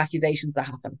false accusations that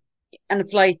happen. And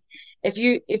it's like, if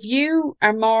you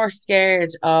are more scared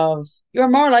of, you're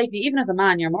more likely, even as a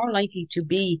man, you're more likely to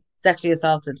be sexually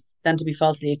assaulted than to be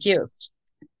falsely accused.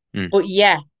 Hmm. But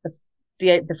yeah,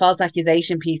 the false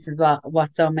accusation piece is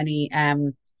what so many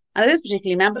and it is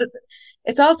particularly men, but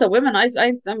it's also women. I'm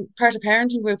part of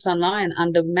parenting groups online,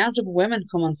 and the amount of women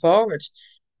coming forward,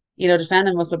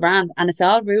 defending Russell Brand, and it's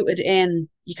all rooted in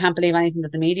you can't believe anything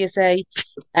that the media say.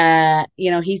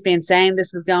 He's been saying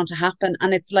this was going to happen,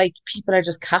 and it's like people are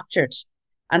just captured,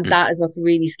 and Hmm. that is what's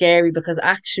really scary because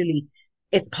actually,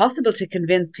 it's possible to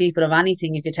convince people of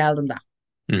anything if you tell them that.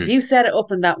 If Hmm. you set it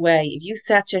up in that way, if you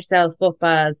set yourself up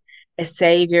as a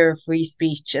savior of free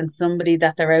speech and somebody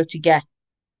that they're out to get,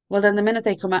 well, then the minute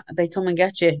they come and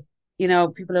get you,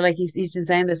 people are like, he's been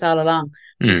saying this all along.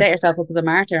 You Hmm. set yourself up as a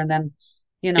martyr, and then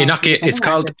you become a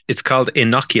martyr. It's called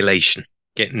inoculation.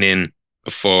 Getting in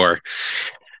before,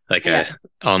 like Yeah.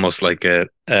 almost like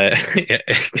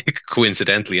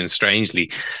coincidentally and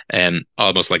strangely,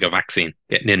 almost like a vaccine.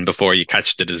 Getting in before you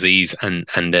catch the disease, and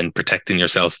then protecting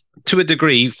yourself to a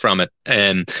degree from it.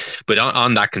 But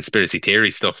on that conspiracy theory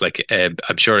stuff, like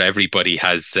I'm sure everybody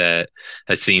has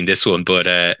seen this one,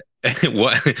 but.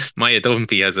 What Maya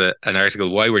Dunphy has an article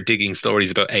why we're digging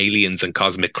stories about aliens and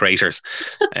cosmic craters,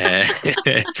 uh,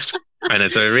 and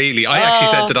it's I actually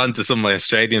sent Oh, it on to some of my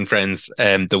Australian friends,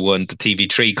 the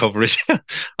TV3 coverage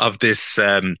of this,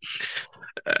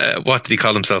 what did he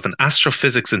call himself? An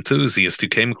astrophysics enthusiast who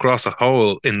came across a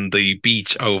hole in the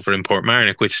beach over in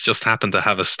Portmarnock, which just happened to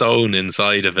have a stone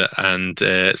inside of it, and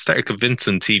started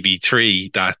convincing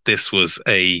TV3 that this was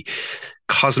a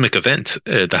cosmic event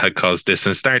that had caused this.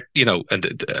 And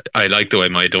I like the way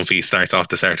Maya Dunphy starts off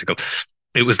this article.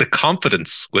 It was the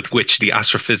confidence with which the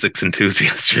astrophysics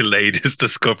enthusiast relayed his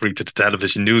discovery to the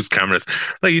television news cameras.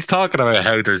 Like he's talking about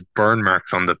how there's burn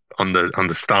marks on the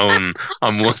stone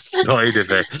on one side of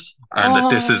it, and that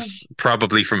this Oh, is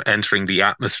probably from entering the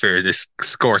atmosphere, this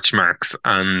scorch marks.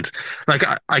 And like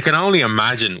I can only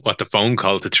imagine what the phone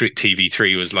call to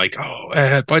TV3 was like.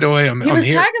 Oh, by the way, I'm he I'm was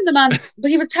here. tagging them on, but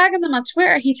he was tagging them on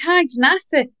Twitter. He tagged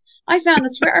NASA. I found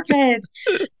his Twitter page,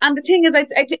 and the thing is,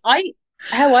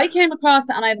 how I came across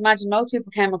it, and I'd imagine most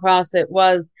people came across it,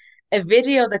 was a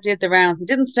video that did the rounds. It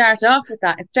didn't start off with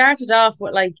that. It started off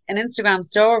with like an Instagram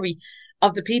story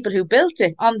of the people who built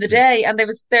it on the day, and there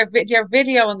was their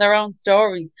video and their own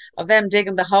stories of them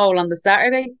digging the hole on the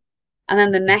Saturday, and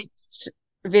then the next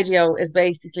video is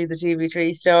basically the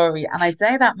TV3 story. And I'd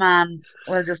say that man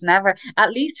will just never.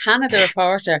 At least Hannah, the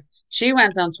reporter, she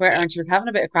went on Twitter and she was having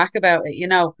a bit of crack about it, you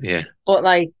know. Yeah, But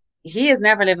like, he is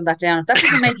never living that down. If that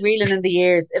doesn't make reeling in the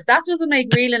ears, if that doesn't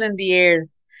make reeling in the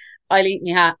ears, I'll eat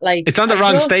me hat. Like, it's on the I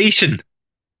wrong just, station.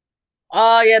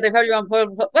 oh yeah, they probably won't well,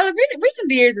 it's reeling in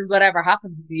the ears is whatever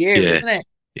happens in the ears, Yeah, isn't it?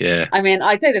 yeah. I mean,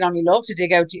 I'd say they'd only love to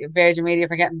dig out Virgin Media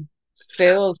for getting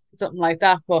fooled, something like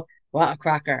that. But what a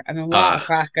cracker! I mean, what a Ah,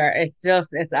 cracker! It's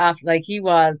after like he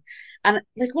was, and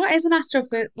like what is an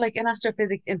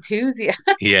astrophysics enthusiast?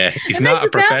 yeah. He's It makes not a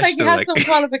it sound like he professional. had Like, some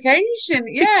qualification.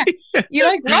 Yeah, you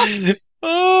like rocks.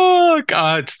 oh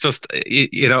God, it's just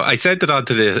I sent it on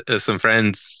to some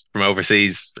friends from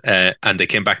overseas, and they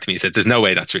came back to me and said, "There's no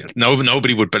way that's real. No,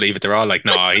 nobody would believe it." They're all like,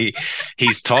 "No,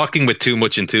 he's talking with too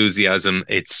much enthusiasm.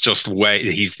 It's just way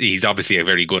he's obviously a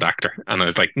very good actor." And I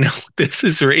was like, "No, this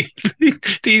is real.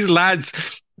 These lads."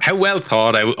 How well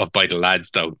thought out of by the lads,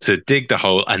 though, to dig the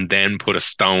hole and then put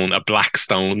a black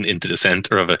stone into the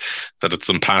center of it so that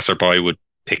some passerby would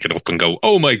pick it up and go,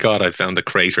 "Oh my God, I found a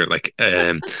crater!"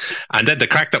 And then the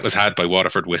crack that was had by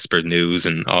Waterford Whispered News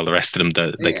and all the rest of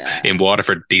them. Like Yeah. in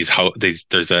Waterford, these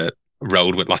there's a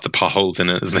road with lots of potholes in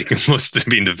it. It's like it must have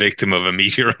been the victim of a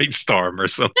meteorite storm or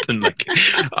something. Like,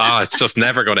 it's just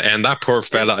never going to end. That poor It's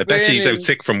fella. I bet you he's out brilliant.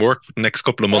 sick from work for the next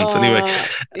couple of months anyway.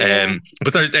 Yeah.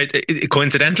 But there's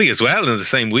coincidentally as well in the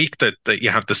same week that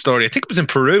you have the story. I think it was in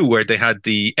Peru where they had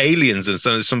the aliens, and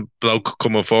so some bloke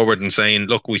coming forward and saying,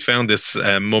 "Look, we found this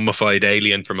mummified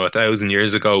alien from 1,000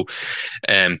 years ago.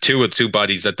 Two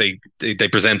bodies that they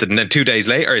presented, and then 2 days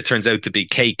later, it turns out to be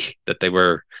cake that they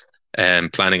were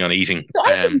planning on eating." So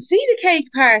I didn't see the cake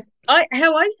part. I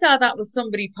how I saw that was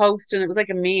somebody posting. It was like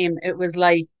a meme. It was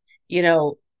like, you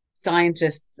know,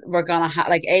 scientists were gonna have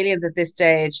like aliens at this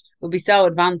stage will be so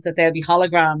advanced that they'll be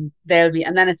holograms. They'll be,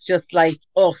 and then it's just like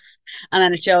us, and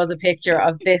then it shows a picture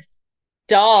of this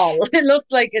doll. It looks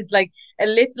like it's like a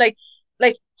lit like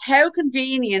how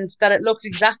convenient that it looked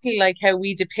exactly like how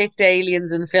we depict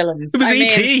aliens in films. It was I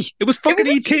mean, ET. It was it was fucking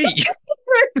ET. tea.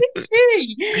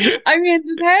 I mean,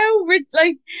 just how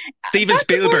like Steven that's the most.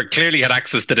 Spielberg clearly had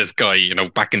access to this guy,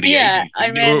 back in the Yeah, 80s.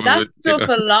 I mean that stuff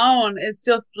alone is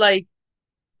just like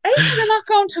aliens are not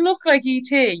going to look like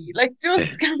ET. Like,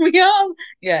 just can we all?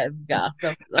 Yeah, it was gas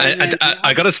stuff. I I, mean, I,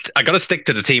 I gotta I gotta stick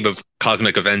to the theme of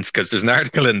cosmic events because there's an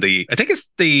article in I think it's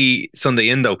the Sunday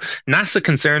Indo. NASA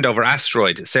concerned over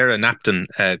asteroid. Sarah Napton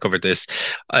covered this.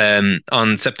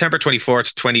 On September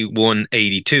 24th,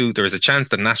 2182, there is a chance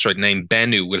that an asteroid named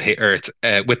Bennu will hit Earth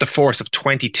with the force of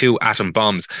 22 atom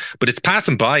bombs. But it's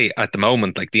passing by at the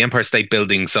moment, like the Empire State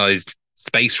Building sized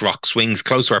space rock swings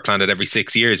close to our planet every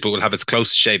 6 years, but will have its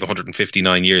closest shave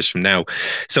 159 years from now.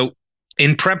 So,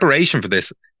 in preparation for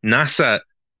this, NASA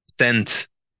sent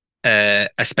a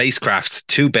spacecraft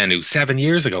to Bennu 7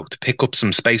 years ago to pick up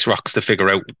some space rocks to figure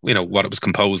out, what it was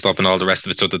composed of and all the rest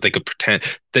of it, so that they could pretend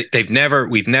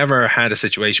we've never had a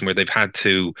situation where they've had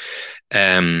to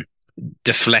um,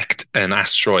 deflect an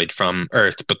asteroid from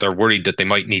Earth, but they're worried that they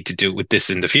might need to do it with this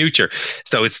in the future.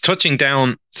 So it's touching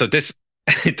down. So this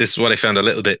this is what I found a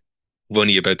little bit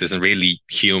funny about this and really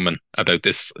human about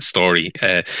this story,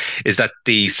 is that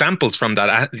the samples from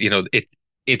that,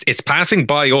 it's passing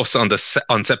by us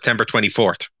on September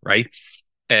 24th, right?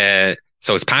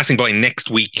 So it's passing by next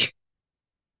week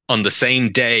on the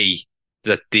same day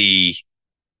that the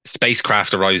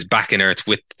spacecraft arrives back in Earth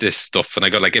with this stuff. And I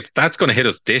go, like, if that's going to hit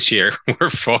us this year, we're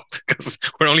fucked because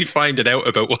we're only finding out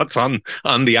about what's on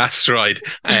the asteroid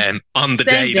on the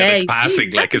same day that it's day. passing.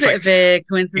 Jeez, Like, that's a it's bit like, of a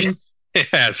coincidence.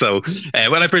 yeah. So,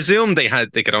 well, I presume they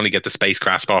could only get the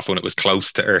spacecraft off when it was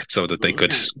close to Earth, so that they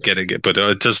could Yeah. get it. But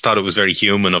I just thought it was very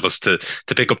human of us to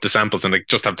pick up the samples and like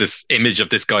just have this image of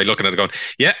this guy looking at it, going,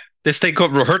 "Yeah, this thing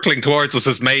hurtling towards us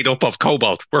is made up of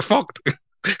cobalt. We're fucked."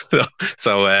 so,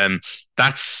 so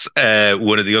that's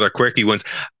one of the other quirky ones.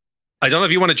 I don't know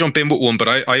if you want to jump in with one, but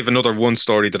I have another one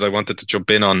story that I wanted to jump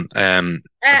in on Uh,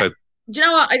 about. do you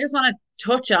know what? I just want to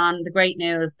touch on the great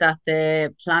news that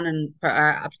the planning for our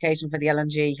application for the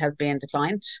LNG has been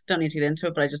declined. Don't need to get into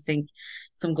it, but I just think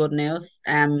some good news.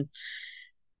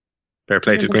 Fair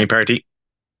play to Even the the Green Party.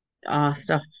 oh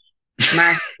stuff.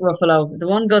 Mark Ruffalo. The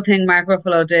one good thing Mark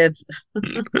Ruffalo did.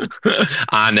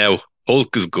 Ah, no,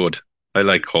 Hulk is good. I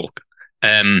like Hulk.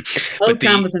 Um, but Both the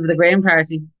canvassing for the Green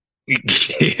Party.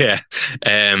 yeah,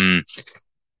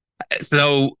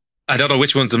 so I don't know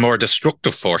which one's the more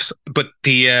destructive force, but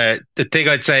the thing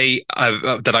I'd say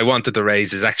that I wanted to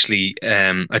raise is actually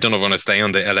I don't know if I want to stay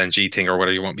on the LNG thing or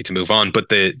whether you want me to move on, but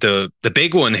the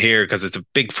big one here, because it's a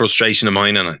big frustration of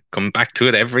mine and I come back to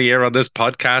it every year on this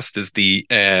podcast, is the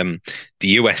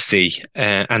USC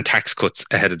and tax cuts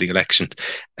ahead of the election.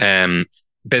 Um,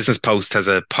 Business Post has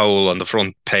a poll on the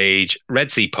front page,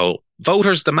 Red Sea poll.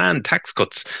 Voters demand tax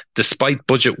cuts despite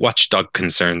budget watchdog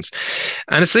concerns.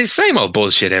 And it's the same old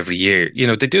bullshit every year. You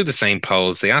know, they do the same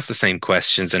polls, they ask the same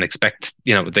questions and expect,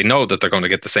 they know that they're going to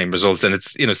get the same results. And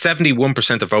it's,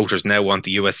 71% of voters now want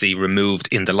the USC removed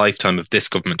in the lifetime of this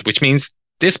government, which means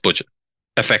this budget,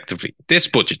 effectively, this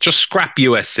budget, just scrap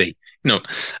USC. You know,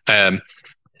 um,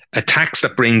 a tax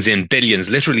that brings in billions,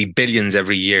 literally billions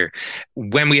every year.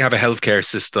 When we have a healthcare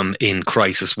system in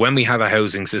crisis, when we have a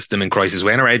housing system in crisis,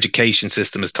 when our education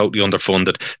system is totally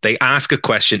underfunded, they ask a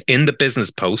question in the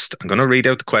Business Post. I'm going to read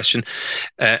out the question.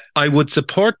 I would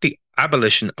support the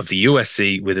abolition of the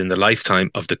USC within the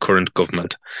lifetime of the current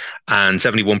government. And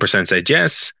 71% said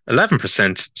yes.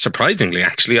 11%, surprisingly,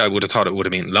 actually, I would have thought it would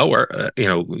have been lower.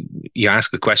 You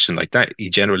ask a question like that, you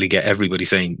generally get everybody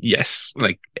saying yes.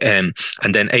 And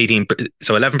then 18,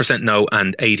 so 11% no,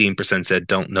 and 18% said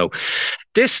don't know.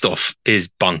 This stuff is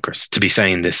bonkers to be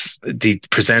saying this,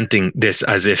 presenting this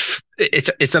as if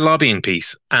it's a lobbying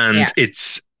piece, and Yeah.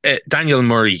 it's Daniel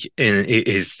Murray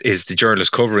is the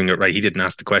journalist covering it, right? He didn't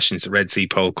ask the question. It's a Red Sea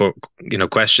poll,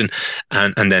 question,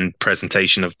 and then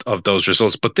presentation of those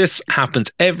results. But this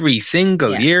happens every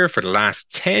single Yeah. year for the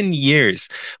last 10 years.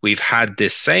 We've had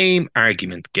this same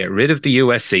argument: get rid of the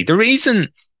USC. The reason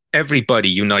everybody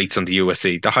unites on the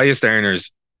USC, the highest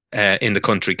earners in the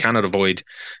country cannot avoid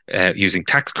using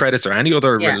tax credits or any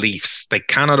other Yeah. reliefs. They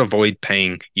cannot avoid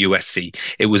paying USC.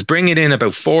 It was bringing in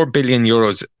about 4 billion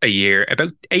euros a year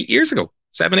about 8 years ago.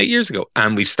 7, 8 years ago,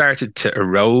 and we've started to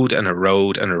erode and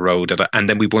erode and erode, and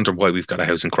then we wonder why we've got a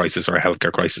housing crisis or a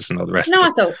healthcare crisis and all the You rest know of it.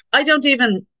 what though?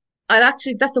 I'd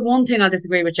actually, that's the one thing I'll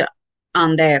disagree with you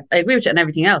on there. I agree with you on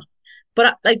everything else.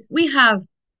 But like we have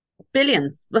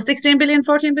billions, well, 16 billion,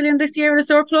 14 billion this year in a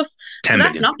surplus. So 10 that's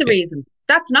billion. not the Yeah. reason.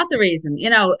 That's not the reason,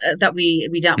 that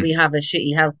we have a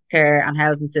shitty healthcare and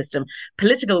housing system.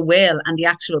 Political will and the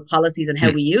actual policies and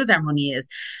how Mm. we use our money is.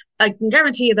 I can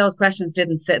guarantee you those questions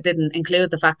didn't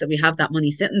include the fact that we have that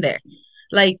money sitting there.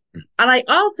 Like, and I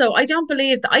don't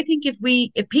believe that. I think if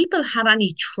people had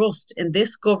any trust in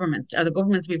this government or the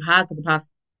governments we've had for the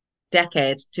past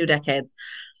decade, 2 decades,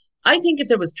 I think if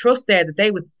there was trust there that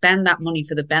they would spend that money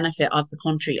for the benefit of the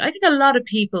country, I think a lot of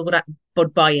people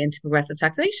would buy into progressive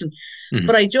taxation. Mm.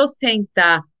 But I just think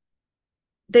that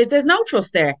there's no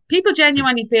trust there. People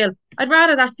genuinely feel I'd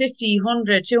rather that 50,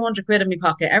 100, 200 quid in my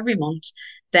pocket every month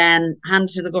than hand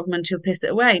it to the government who'll piss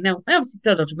it away. Now, I obviously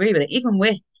still don't agree with it, even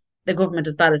with the government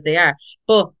as bad as they are.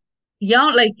 But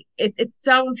it's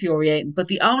so infuriating. But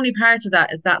the only part of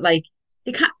that is that they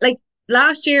can't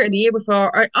last year and the year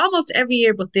before, or almost every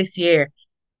year but this year,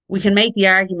 we can make the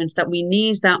argument that we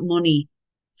need that money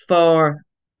for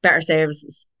better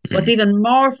services. What's Mm. even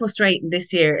more frustrating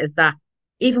this year is that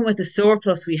even with the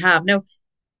surplus we have now,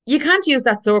 you can't use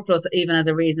that surplus even as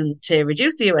a reason to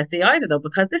reduce the USC either, though,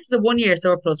 because this is a 1 year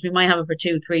surplus. We might have it for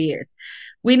 2, 3 years.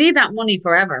 We need that money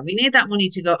forever. We need that money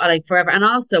to go forever. And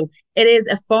also, it is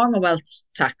a form of wealth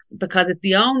tax because it's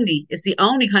the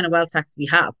only kind of wealth tax we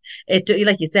have. It,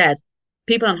 like you said,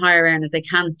 people on higher earners they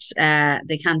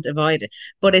can't avoid it.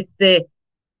 But it's the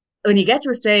when you get to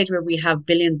a stage where we have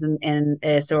billions in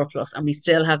surplus and we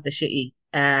still have the shitty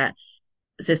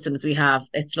systems we have,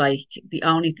 it's like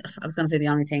I was going to say the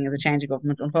only thing is a change of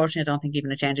government. Unfortunately, I don't think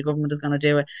even a change of government is going to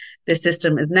do it. This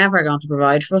system is never going to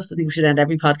provide for us. I think we should end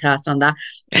every podcast on that.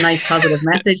 It's a nice positive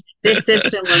message. This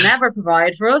system will never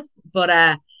provide for us, but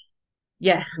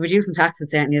yeah, reducing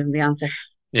taxes certainly isn't the answer.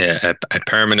 Yeah, a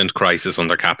permanent crisis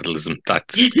under capitalism.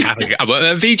 That's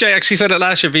well, VJ actually said it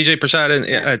last year. VJ Prasad,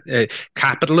 Yeah,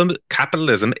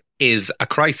 capitalism is a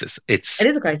crisis. it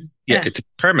is a crisis. Yeah, Yeah, it's a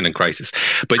permanent crisis.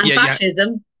 But and yeah, yeah,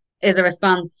 fascism. is a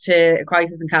response to a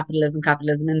crisis in capitalism,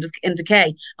 capitalism in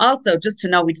decay. Also, just to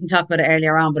know, we didn't talk about it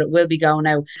earlier on, but it will be going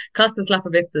out. Kostas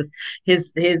Lapovitsas,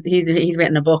 he's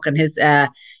written a book, and his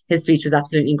speech was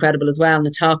absolutely incredible as well, and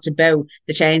it talked about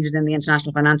the changes in the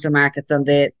international financial markets and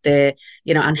the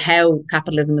and how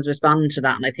capitalism is responding to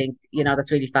that. And I think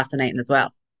that's really fascinating as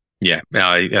well. Yeah,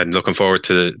 I'm looking forward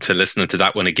to listening to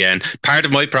that one again. Part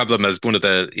of my problem as one of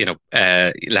the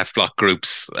left block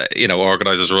groups,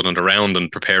 organisers running around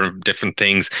and preparing different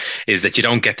things, is that you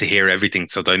don't get to hear everything.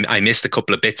 So I missed a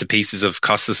couple of bits and pieces of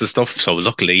Costas' stuff. So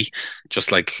luckily,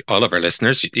 just like all of our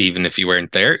listeners, even if you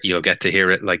weren't there, you'll get to hear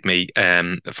it like me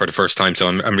for the first time. So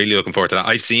I'm really looking forward to that.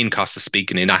 I've seen Costas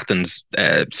speaking in Athens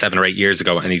 7 or 8 years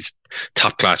ago, and he's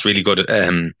top class, really good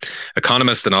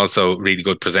economist and also really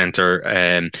good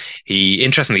presenter. He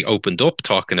interestingly opened up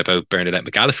talking about Bernadette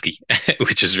McAlliskey,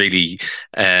 which is really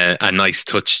a nice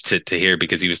touch to hear,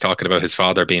 because he was talking about his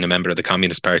father being a member of the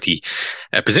Communist Party.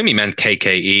 Presumably meant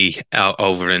KKE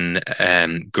over in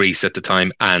Greece at the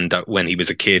time, and that when he was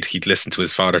a kid, he'd listened to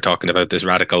his father talking about this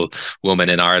radical woman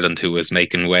in Ireland who was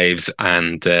making waves,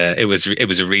 and it was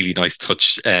a really nice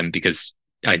touch because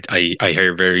I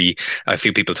hear a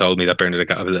few people told me that Bernadette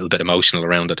got a little bit emotional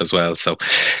around it as well. So,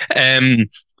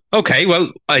 okay,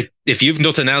 well, if you've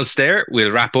nothing else there,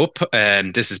 we'll wrap up.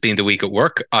 This has been the week at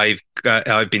work. I've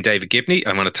been David Gibney.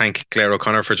 I want to thank Claire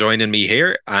O'Connor for joining me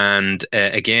here. And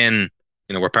again,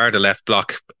 we're part of Left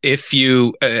Block. If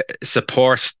you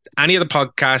support any of the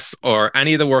podcasts or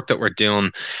any of the work that we're doing,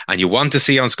 and you want to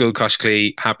see on Scoil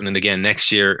Claí happening again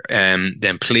next year,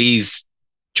 then please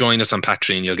join us on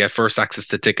Patreon. You'll get first access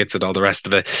to tickets and all the rest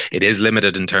of it. It is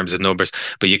limited in terms of numbers,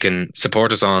 but you can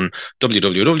support us on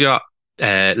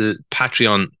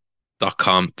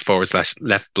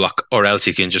patreon.com/left block, or else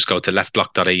you can just go to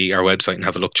leftblock.ie, our website, and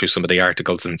have a look through some of the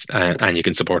articles, and you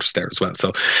can support us there as well.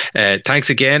 So thanks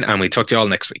again, and we talk to you all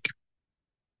next week.